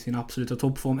inte är i sin absoluta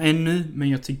toppform ännu, men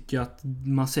jag tycker att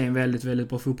man ser en väldigt, väldigt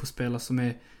bra fotbollsspelare som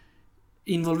är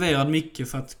involverad mycket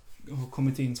för att ha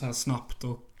kommit in så här snabbt,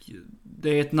 och det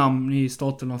är ett namn i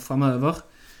starten framöver.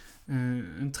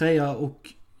 En 3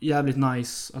 och jävligt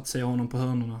nice att se honom på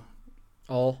hörnorna.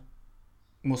 Ja.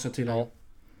 Måste jag tillägga. Ja,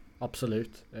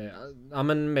 absolut.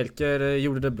 Men Melker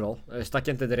gjorde det bra. Stack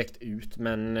inte direkt ut,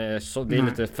 men så det är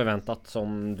lite förväntat,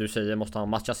 som du säger, måste han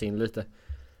matchas in lite.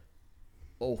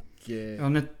 Och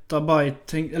Netabay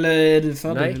eller är du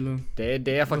färdig? Nej, eller?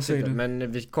 Det är faktiskt inte.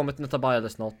 Men vi kommer till Netabay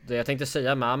alldeles snart. Det jag tänkte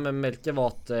säga med Melker var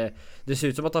att det ser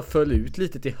ut som att han föll ut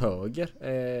lite till höger.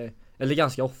 Eller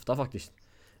ganska ofta faktiskt.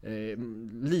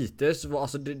 Lite så,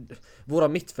 alltså våra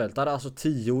mittfältare, alltså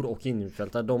 10 och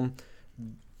innermittfältare, de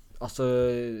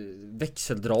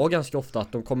växeldrar ganska ofta,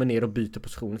 att de kommer ner och byter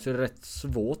position, så det är rätt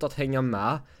svårt att hänga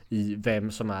med i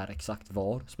vem som är exakt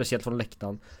var, speciellt från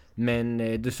läktaren. Men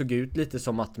det såg ut lite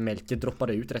som att Melker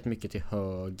droppade ut rätt mycket till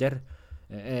höger,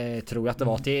 tror jag att det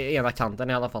var, till ena kanten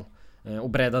i alla fall, och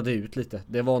breddade ut lite.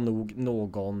 Det var nog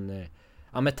någon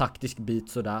med taktisk bit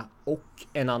sådär. Och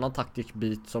en annan taktisk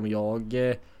bit som jag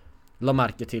la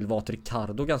märke till var att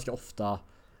Ricardo ganska ofta,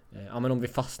 men om vi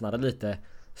fastnade lite,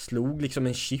 slog liksom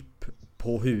en chip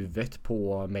på huvudet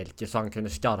på Melker så han kunde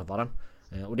skarva den.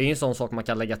 Och det är en sån sak man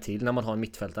kan lägga till när man har en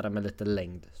mittfältare med lite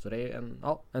längd. Så det är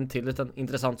en till liten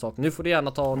intressant sak. Nu får du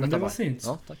gärna ta Netabay. Det var fint.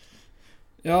 Ja, tack.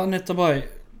 Ja, Netabay,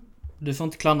 du får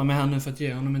inte klandra mig här nu för att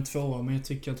ge honom en 2, men jag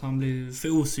tycker att han blir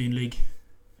för osynlig.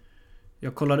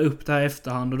 Jag kollade upp det här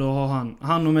efterhand, och då har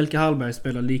han och Melker Hallberg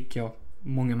spelar lika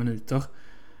många minuter.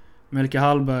 Melker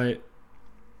Hallberg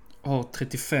har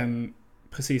 35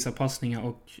 precisa passningar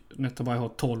och Netabay har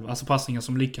 12, alltså passningar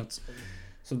som lyckats.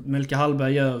 Så Melker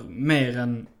Hallberg gör mer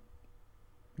än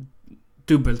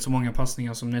dubbelt så många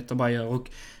passningar som Netabay gör, och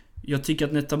jag tycker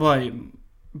att Netabay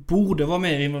borde vara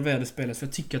mer involverad i spelet, för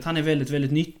jag tycker att han är väldigt,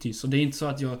 väldigt nyttig. Så det är inte så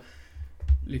att jag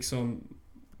liksom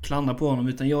klandrar på honom,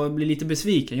 utan jag blir lite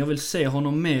besviken. Jag vill se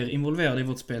honom mer involverad i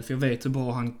vårt spel, för jag vet hur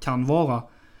bra han kan vara.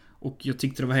 Och jag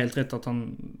tyckte det var helt rätt att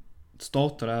han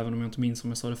startade, även om jag inte minns om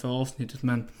jag sa det förra avsnittet.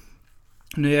 Men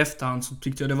nu i efterhand så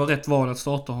tyckte jag det var rätt val att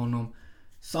starta honom,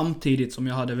 samtidigt som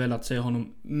jag hade velat se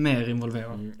honom mer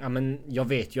involverad. Ja, men jag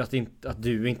vet ju att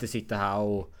du inte sitter här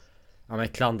och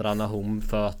klandrar Nahum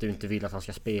för att du inte vill att han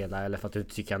ska spela, eller för att du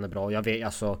inte tycker han är bra. Jag vet,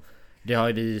 alltså, det har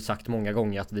ju vi sagt många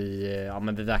gånger, att vi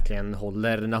verkligen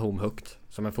håller Nahum högt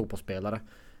som en fotbollsspelare.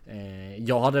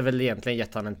 Jag hade väl egentligen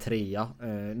gett han en 3.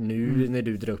 Nu när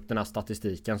du drar upp den här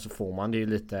statistiken så får man det ju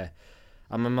lite,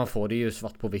 men man får det ju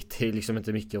svart på vitt. Det är liksom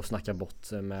inte mycket att snacka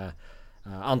bort med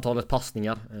antalet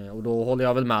passningar, och då håller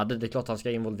jag väl med det. Det är klart att han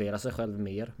ska involvera sig själv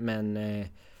mer,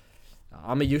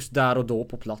 men just där och då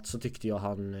på plats så tyckte jag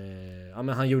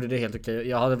han gjorde det helt okej.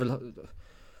 Jag hade väl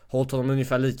hållit honom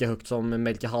ungefär lika högt som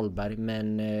Melker Hallberg,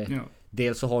 men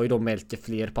dels så har ju då Melker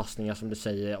fler passningar som du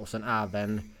säger, och sen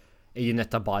även är ju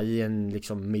Netabay i en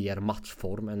liksom mer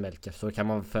matchform än Melker, så kan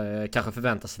man kanske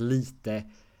förvänta sig lite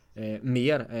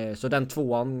mer. Så den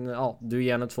 2, du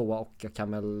ger en 2 och jag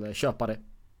kan väl köpa det.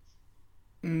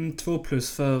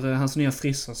 2+ för hans nya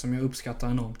frissa som jag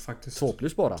uppskattar enormt faktiskt.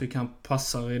 2+ bara? Tycker han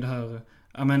passar i det här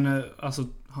Ja men alltså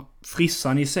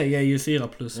frissan i sig är ju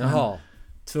 4+. Jaha.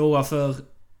 2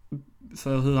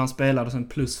 för hur han spelade och sen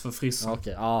plus för frissan.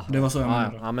 Okej, ja. Det var så jag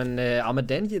menade. Ja men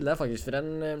den gillar jag faktiskt för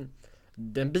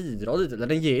den bidrar lite, eller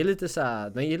den ger lite så här,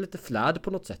 den ger lite flärd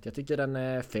på något sätt. Jag tycker den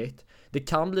är fet. Det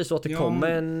kan bli så att det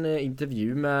kommer en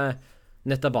intervju med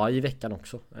Netabay i veckan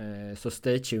också. Så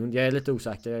stay tuned. Jag är lite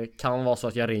osäker. Det kan vara så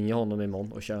att jag ringer honom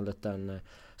imorgon och kör en liten,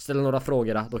 ställer några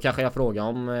frågor där. Då kanske jag frågar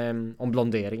om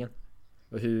blonderingen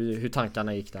och hur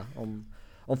tankarna gick där.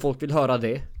 Om folk vill höra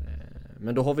det.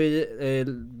 Men då har vi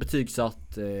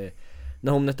betygsatt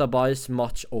Nahom Netabays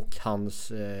match och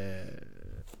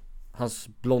hans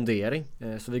blondering.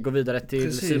 Så vi går vidare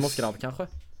till Simon Skrabb kanske.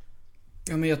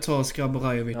 Ja men jag tar Skrabb och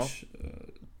Rajovic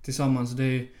tillsammans.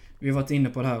 Vi har varit inne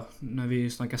på det här när vi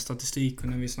snackar statistik och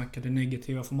när vi snackar det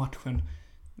negativa för matchen.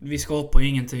 Vi skapar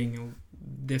ingenting och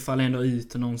det faller ändå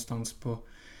ut någonstans på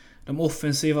de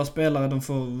offensiva spelare. De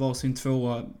får varsin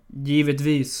 2.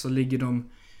 Givetvis så ligger de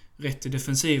rätt i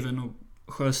defensiven och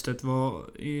Sjöstedt var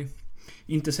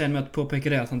inte sen med att påpeka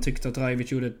det att han tyckte att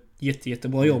Rajovic gjorde ett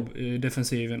jättebra jobb i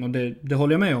defensiven och det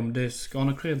håller jag med om. Det ska han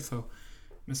ha cred för.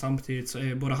 Men samtidigt så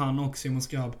är både han och Simon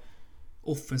Skrabb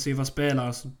offensiva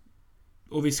spelare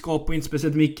och vi skapar inte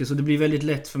speciellt mycket så det blir väldigt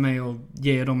lätt för mig att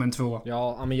ge dem en 2.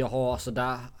 Ja men jag har alltså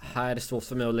här är det svårt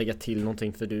för mig att lägga till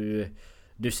någonting för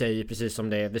du säger precis som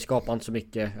det är. Vi skapar inte så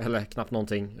mycket eller knappt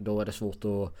någonting. Då är det svårt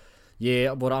att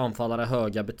ge våra anfallare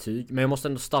höga betyg. Men jag måste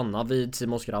ändå stanna vid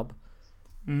Simon Skrabb.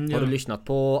 Har du lyssnat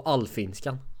på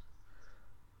allfinskan?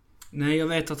 Nej, jag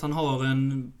vet att han har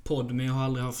en podd men jag har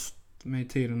aldrig haft mig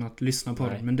tiden att lyssna på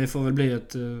det. Men det får väl bli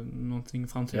någonting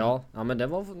framtida. Ja men det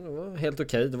var helt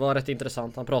okej. Det var rätt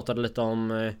intressant. Han pratade lite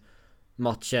om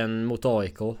matchen mot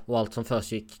AIK och allt som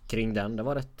försiggick kring den. Det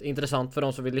var rätt intressant för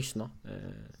de som vill lyssna.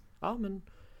 Ja men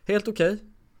helt okej.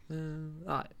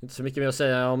 Nej, inte så mycket mer att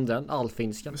säga om den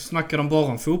allfinskan. Snackar de bara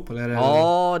om fotboll? Är det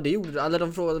ja, det gjorde eller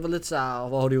de frågade väl lite så här,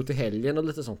 vad har du gjort i helgen och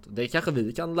lite sånt. Det kanske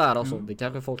vi kan lära oss om. Det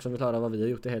kanske folk som vill höra vad vi har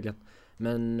gjort i helgen.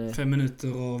 Men 5 minuter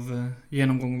av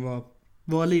genomgång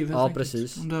var livet. Ja,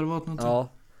 precis. Om det hade varit något.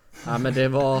 Ja, men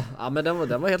den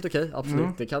var helt okej.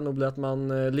 Absolut. Det kan nog bli att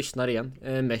man lyssnar igen.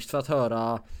 Mest för att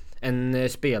höra en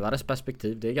spelares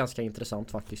perspektiv. Det är ganska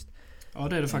intressant faktiskt. Ja,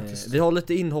 det är det faktiskt. Vi har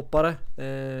lite inhoppare.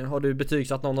 Har du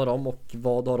betygsatt någon av dem och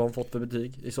vad har de fått för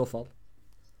betyg i så fall?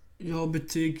 Jag har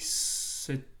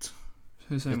betygsatt.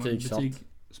 Hur säger betygsatt.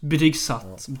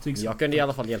 man? Betygsatt. Jag kunde i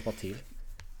alla fall hjälpa till.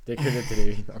 Det kunde inte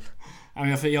du innan.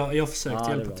 Ja, jag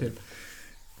försökte hjälpa till.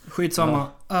 Skitsamma.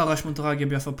 Arash Monteragge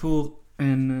Biafapur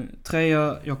en 3,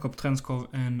 Jakob Trenskov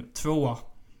en 2.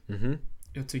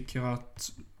 Jag tycker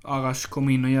att Arash kom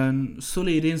in och gör en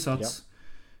solid insats.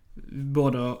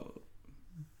 Både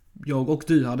jag och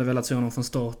du hade velat se honom från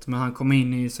start, men han kom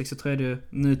in i 63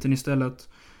 minuten istället,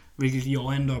 vilket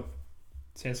jag ändå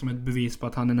ser som ett bevis på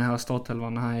att han är den här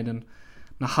startelvan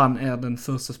när han är den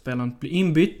första spelaren att bli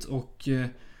inbytt och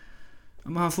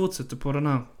han fortsätter på den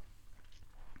här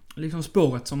liksom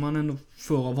spåret som man ändå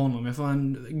får av honom. Jag får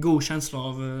en god känsla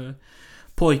av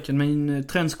pojken, men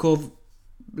Trenskov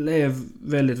blev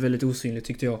väldigt, väldigt osynlig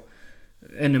tyckte jag.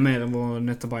 Ännu mer än vad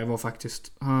Netabay var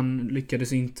faktiskt. Han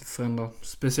lyckades inte förändra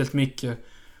speciellt mycket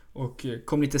och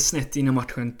kom lite snett in i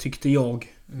matchen tyckte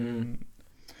jag.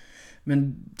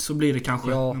 Men så blir det kanske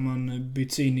när man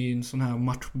byts in i en sån här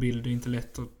matchbild. Det är inte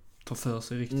lätt att ta för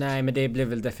sig riktigt. Nej, men det blev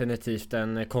väl definitivt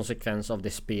en konsekvens av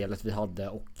det spelet vi hade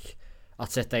och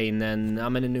att sätta in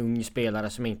en ung spelare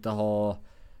som inte har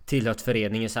tillhört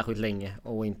föreningen särskilt länge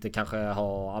och inte kanske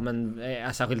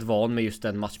är särskilt van med just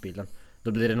den matchbilden.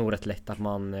 Då blir det nog rätt lätt att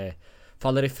man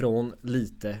faller ifrån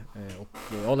lite. Och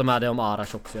jag håller med dig om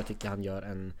Arash också. Jag tycker han gör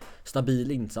en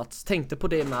stabil insats. Tänkte på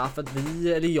det med för att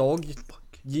jag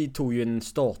tog ju en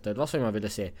startelva som jag ville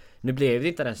se. Nu blev det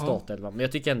inte den startelva, men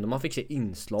jag tycker ändå man fick se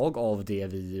inslag av det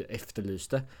vi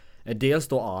efterlyste. Dels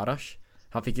då Arash.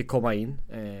 Han fick ju komma in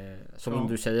som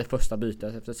du säger första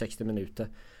bytet efter 60 minuter.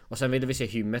 Och sen ville vi se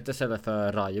Hymmet istället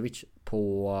för Rajovic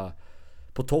på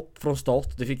topp från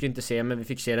start. Det fick vi inte se, men vi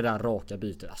fick se det där raka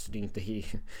bytet. Alltså det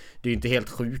är inte helt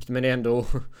sjukt, men det är ändå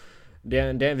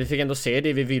vi fick ändå se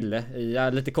det vi ville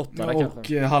i lite kortare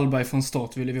kanske. Och Hallberg från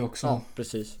start ville vi också. Ja,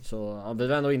 precis. Så vi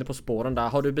var ändå inne på spåren där.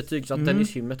 Har du betygsatt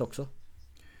Dennis Hymmet också?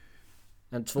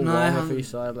 En 2 om jag får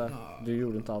gissa, eller? Du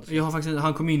gjorde inte alls. Jag har faktiskt,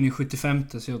 han kom in i 75,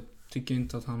 så jag tycker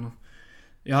inte att han har...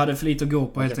 Jag hade för lite att gå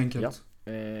på helt enkelt. Ja.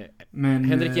 Men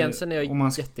Henrik Jensen är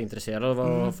jag jätteintresserad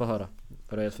av att få höra.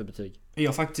 Vad det är för betyg? Jag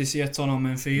har faktiskt gett honom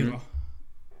en 4.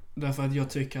 Därför att jag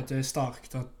tycker att det är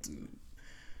starkt att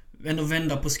ändå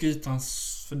vända på skutan.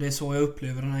 För det är så jag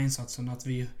upplever den här insatsen. Att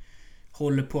vi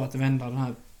håller på att vända den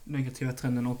här negativa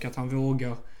trenden och att han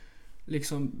vågar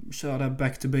liksom köra där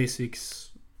back to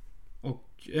basics.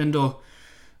 Och ändå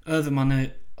övermanna...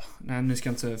 Nej, nu ska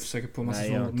jag inte försöka på massa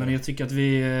frågor. Men jag tycker att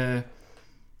vi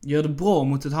gör det bra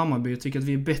mot ett Hammarby. Jag tycker att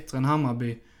vi är bättre än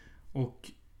Hammarby.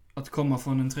 Och att komma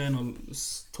från en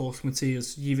 3-0-torsk mot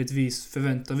Sirius, givetvis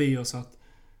förväntar vi oss att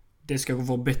det ska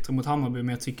vara bättre mot Hammarby. Men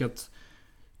jag tycker att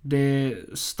det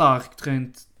är starkt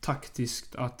rent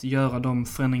taktiskt att göra de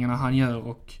förändringarna han gör.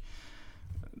 Och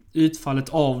utfallet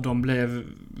av dem blev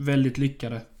väldigt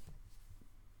lyckade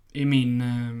i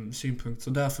min synpunkt. Så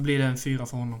därför blir det en 4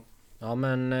 för honom. Ja,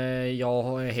 men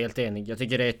jag är helt enig. Jag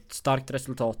tycker det är ett starkt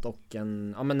resultat och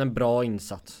en bra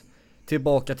insats.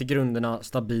 Tillbaka till grunderna,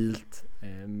 stabilt,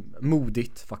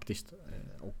 modigt faktiskt.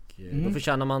 Och då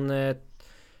förtjänar man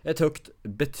ett högt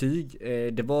betyg.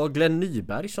 Det var Glenn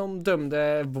Nyberg som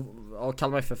dömde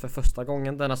Kalmar FF för första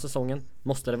gången denna säsongen.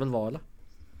 Måste det väl vara, eller?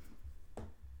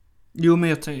 Jo, men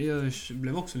jag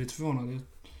blev också lite förvånad. Det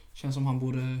känns som han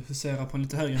borde husera på en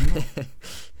lite högre nivå.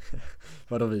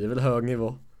 Vadå, vi är väl hög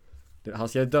nivå? Han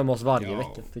ska döma oss varje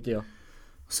vecka, tycker jag.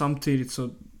 Samtidigt så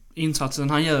insatsen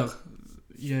han gör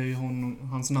ju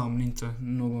hans namn inte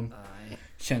någon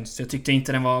tjänst. Jag tyckte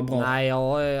inte den var bra. Nej,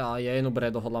 jag är nog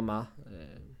beredd att hålla med.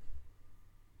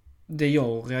 Det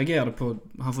jag reagerade på,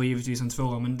 han får givetvis en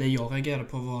 2, men det jag reagerade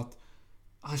på var att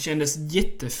han kändes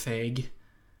jättefeg.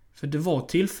 För det var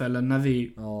tillfällen när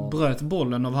vi bröt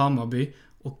bollen av Hammarby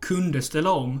och kunde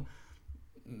ställa om.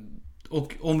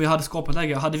 Och om vi hade skapat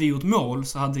läge, hade vi gjort mål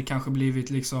så hade det kanske blivit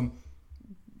liksom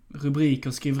rubriker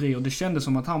och skriverier. Och det kändes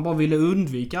som att han bara ville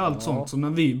undvika allt sånt. Så när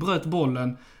vi bröt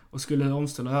bollen och skulle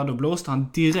omställa, då blåste han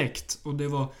direkt. Och det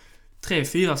var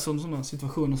 3-4 sådana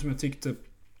situationer som jag tyckte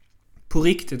på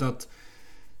riktigt att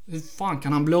hur fan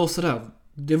kan han blåsa där?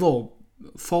 Det var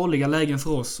farliga lägen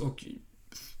för oss och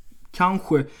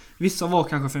kanske, vissa var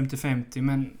kanske 50-50,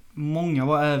 men många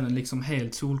var även liksom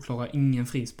helt solklara, ingen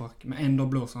frispark, men ändå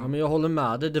blåser han. Ja, men jag håller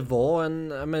med dig, det var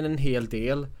en hel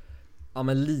del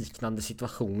liknande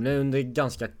situationer under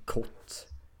ganska kort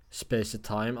space of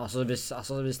time. Alltså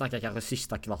vi snackar kanske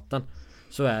sista kvarten.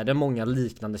 Så är det många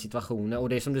liknande situationer. Och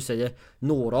det är som du säger,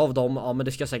 några av dem, men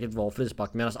det ska säkert vara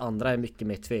frispark, medan andra är mycket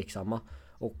mer tveksamma.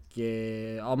 Och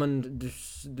men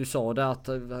du sa det att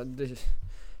det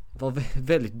var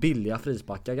väldigt billiga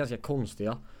frisparkar, ganska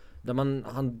konstiga. Där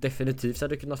han definitivt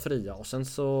hade kunnat fria. Och sen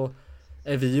så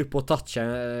är vi uppe och touchar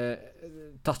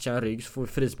en rygg, så får vi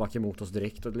frispark emot oss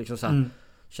direkt. Och liksom så här,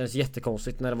 känns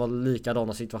jättekonstigt när det var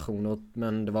likadana situationer,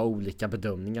 men det var olika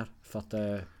bedömningar. För att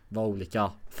det var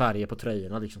olika färger på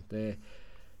tröjorna liksom. Det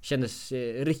kändes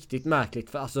riktigt märkligt.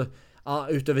 För alltså,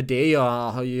 utöver det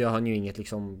gör han ju inget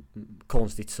liksom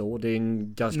konstigt så. Det är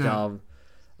en ganska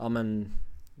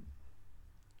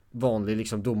vanlig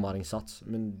liksom domarinsats.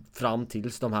 Men fram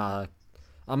tills de här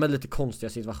lite konstiga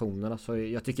situationerna. Så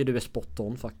jag tycker du är spot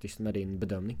on faktiskt med din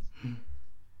bedömning.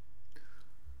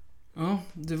 Ja,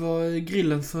 det var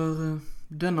grillen för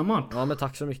denna match. Ja, men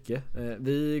tack så mycket.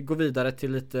 Vi går vidare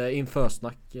till lite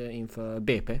införsnack inför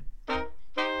BP.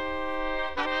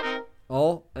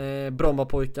 Ja,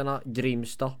 Brommapojkarna,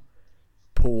 Grimsta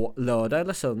på lördag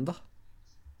eller söndag?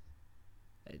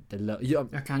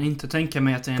 Jag kan inte tänka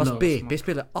mig att det är en lördag. Fast BP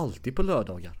spelar alltid på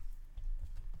lördagar.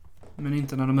 Men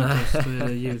inte när de möter, så är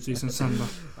det givetvis en söndag.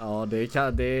 Ja,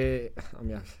 om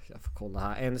jag får kolla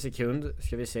här. En sekund,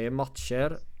 ska vi se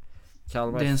matcher.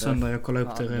 Kalmar det är en söndag, jag kollar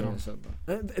upp det redan.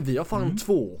 Vi har fan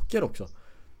 2 åker också.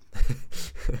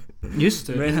 Just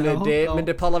det. Men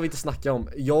det pallar vi inte snacka om.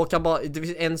 Det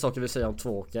finns en sak jag vill säga om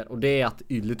 2 åker, och det är att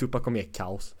Ylletupa kommer ge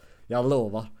kaos. Jag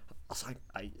lovar. Alltså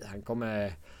han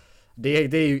kommer. Det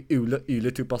är ju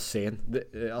Ylletupas scen.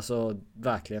 Alltså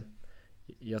verkligen.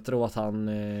 Jag tror att han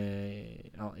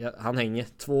hänger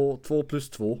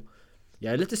 2+2.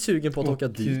 Jag är lite sugen på att åka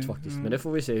dit faktiskt, men det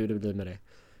får vi se hur det blir med det.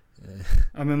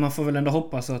 Ja, men man får väl ändå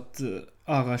hoppas att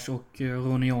Arash och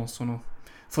Ronny Jansson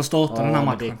får starta den här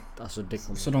matchen.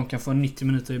 Så de kan få 90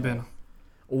 minuter i benen.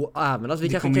 Och även att vi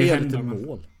kanske kan göra lite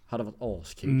mål. Hade varit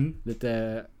askul.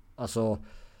 Lite, alltså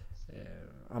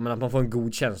att man får en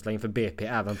god känsla inför BP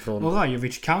även från. Och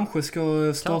Rajovic kanske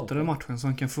ska starta den matchen så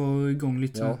han kan få igång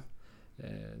lite. Ja.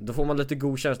 Då får man lite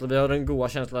god känsla. Vi har den goda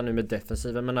känslan nu med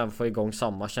defensiven, men även få igång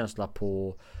samma känsla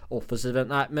på offensiven.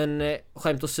 Nej, men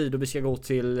skämt åsido, vi ska gå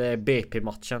till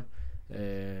BP-matchen.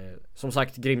 Som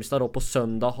sagt, Grimsta då på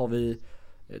söndag har vi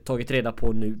tagit reda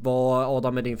på nu. Vad,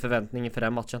 Adam, är din förväntning inför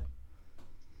den matchen?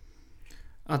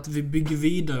 Att vi bygger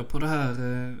vidare på det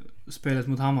här spelet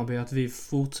mot Hammarby. Att vi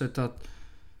fortsätter att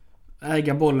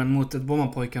äga bollen mot ett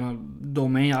Brommapojkarna.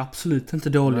 De är absolut inte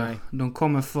dåliga. Nej. De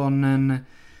kommer från en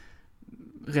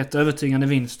rätt övertygande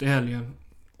vinst i helgen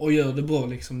och gör det bra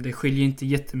liksom. Det skiljer inte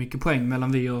jättemycket poäng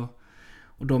mellan vi och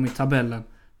och de i tabellen.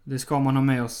 Det ska man ha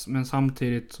med oss, men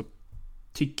samtidigt så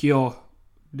tycker jag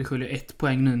det skiljer 1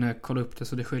 poäng nu när jag kollar upp det,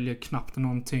 så det skiljer knappt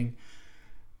någonting.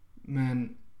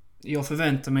 Men jag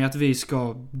förväntar mig att vi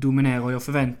ska dominera, och jag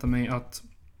förväntar mig att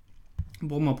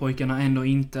Brommapojkarna ändå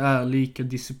inte är lika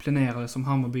disciplinerade som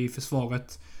Hammarby i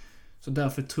försvaret. Så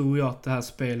därför tror jag att det här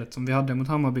spelet som vi hade mot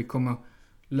Hammarby kommer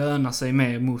löna sig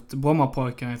mer mot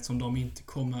Brommapojkarna, eftersom de inte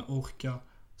kommer orka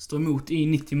stå emot i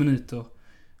 90 minuter.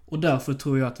 Och därför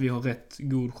tror jag att vi har rätt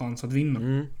god chans att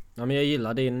vinna. Ja, men jag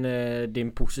gillar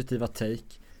din positiva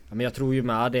take. Ja, men jag tror ju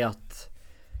med det att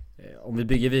om vi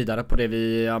bygger vidare på det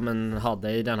vi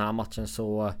hade i den här matchen,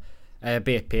 så är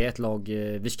BP ett lag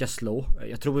vi ska slå.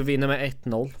 Jag tror vi vinner med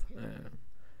 1-0.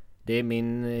 Det är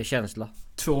min känsla.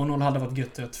 2-0 hade varit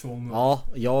gött att 2 mål. Ja,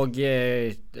 jag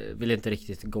vill inte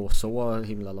riktigt gå så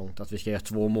himla långt att vi ska göra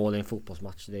 2 mål i en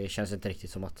fotbollsmatch. Det känns inte riktigt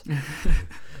som att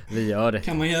vi gör det.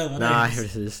 Kan man göra det? Nej,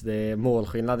 precis. Det är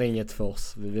målskillnad är inget för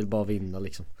oss. Vi vill bara vinna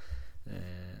liksom.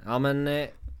 Ja, men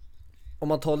om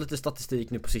man tar lite statistik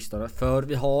nu på sistone, för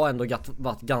vi har ändå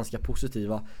varit ganska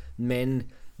positiva, men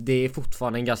det är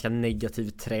fortfarande en ganska negativ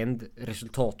trend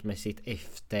resultatmässigt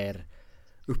efter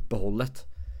uppehållet.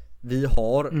 Vi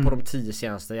har på de 10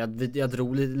 senaste, jag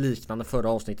drog liknande förra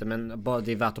avsnittet, men bara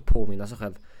det är värt att påminna sig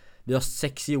själv. Vi har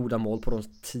 6 gjorda mål på de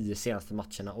 10 senaste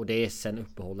matcherna, och det är sen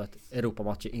uppehållet,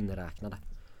 Europamatcher inräknade.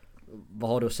 Vad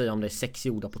har du att säga om det? 6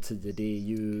 gjorda på 10, det är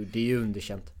ju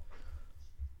underkänt.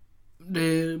 Det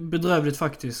är bedrövligt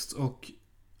faktiskt, och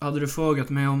hade du frågat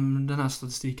mig om den här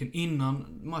statistiken innan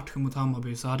matchen mot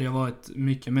Hammarby, så hade jag varit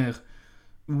mycket mer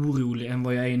orolig än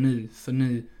vad jag är nu. För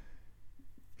nu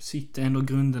sitter ändå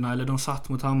grunderna, eller de satt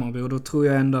mot Hammarby, och då tror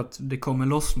jag ändå att det kommer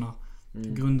lossna.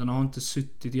 Grunderna har inte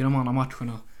suttit i de andra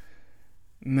matcherna.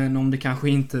 Men om det kanske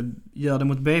inte gör det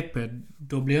mot BP,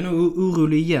 då blir jag nog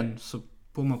orolig igen. Så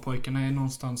Brommapojkarna är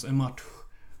någonstans en match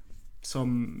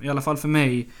som, i alla fall för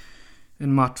mig,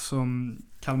 en match som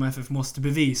Kalmar FF måste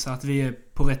bevisa att vi är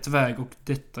på rätt väg, och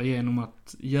detta genom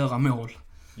att göra mål.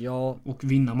 Ja, och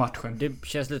vinna matchen. Det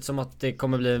känns lite som att det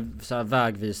kommer bli så här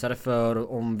vägvisare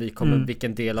för om vi kommer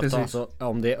vilken del av alltså,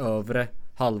 om det är övre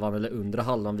halvan eller undre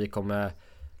halvan vi kommer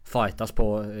fightas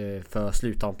på för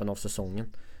sluttampen av säsongen.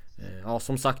 Ja,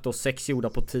 som sagt då 6 gjorda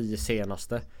på 10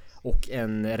 senaste, och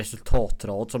en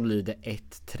resultatrad som lyder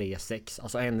 1-3-6.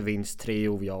 Alltså en vinst, 3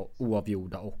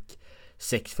 oavgjorda och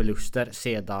 6 förluster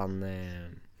sedan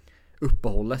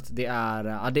uppehållet. Det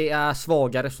är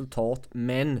svaga resultat,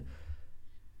 men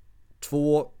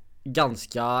 2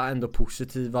 ganska ändå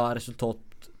positiva resultat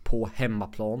på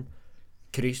hemmaplan.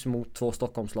 Kryss mot 2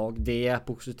 Stockholmslag, det är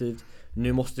positivt.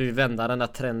 Nu måste vi vända den där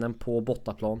trenden på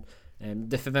bortaplan.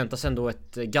 Det förväntas ändå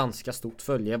ett ganska stort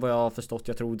följe, vad jag har förstått.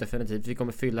 Jag tror definitivt vi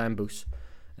kommer fylla en buss,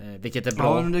 vilket är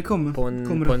bra. Ja, det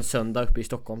kommer. På en söndag uppe i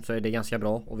Stockholm, så är det ganska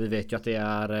bra. Och vi vet ju att det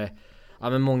är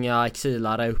men många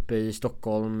exilare uppe i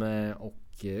Stockholm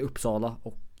och Uppsala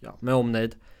och med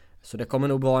omnejd. Så det kommer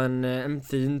nog vara en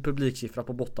fin publiksiffra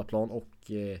på bortaplan,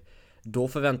 och då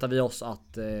förväntar vi oss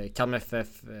att Kalmar FF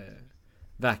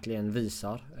verkligen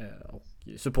visar, och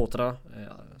supportrarna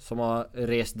som har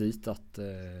rest dit att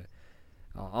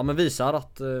men visar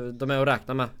att de är att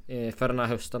räkna med för den här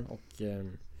hösten. Och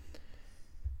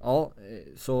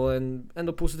så en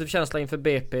ändå positiv känsla inför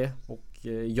BP, och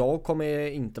jag kommer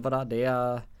inte vara där. Det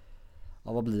är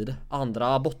vad blir det?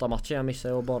 Andra bortamatcher jag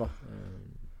missar och bara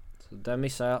där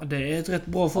missar jag. Det är ett rätt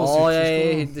bra facit. Ja,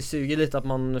 det suger lite att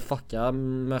man fuckar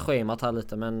med schemat här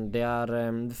lite, men det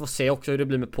är vi får se också hur det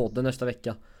blir med podden nästa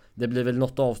vecka. Det blir väl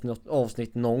något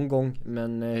avsnitt någon gång,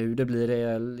 men hur det blir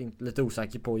är jag lite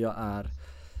osäker på. Jag är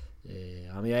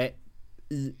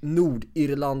i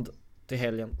Nordirland till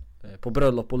helgen på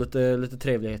bröllop och lite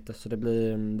trevligheter, så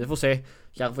det får se.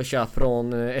 Kanske får köra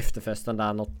från efterfesten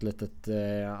där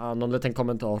någon liten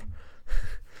kommentar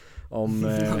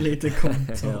om lite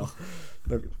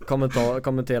kommentar.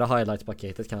 Kommentera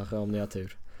highlights-paketet kanske om ni har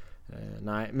tur.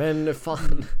 Nej, men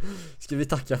fan, ska vi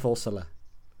tacka för oss eller?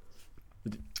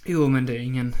 Jo, men det är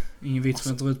ingen vits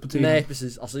med att dra ut på tiden. Nej,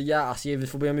 precis. Alltså vi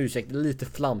får be om ursäkt. Det är lite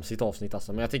flamsigt avsnitt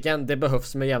alltså. Men jag tycker det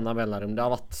behövs med jämna mellanrum. Det har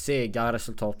varit sega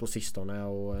resultat på sistone,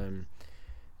 och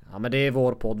men det är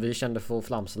vår podd. Vi kände för att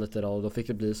flamsa lite idag, och då fick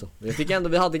det bli så. Jag tycker ändå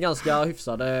vi hade ganska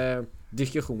hyfsade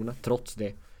diskussioner trots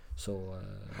det. Så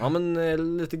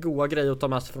lite goda grejer att ta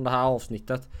med sig från det här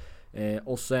avsnittet.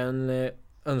 Och sen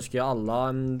önskar jag alla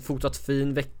en fortsatt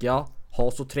fin vecka.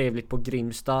 Ha så trevligt på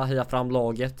Grimsta. Heja fram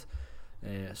laget.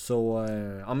 Så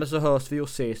hörs vi och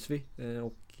ses vi.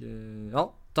 Och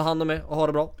ta hand om er och ha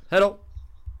det bra. Hej då!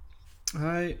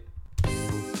 Hej!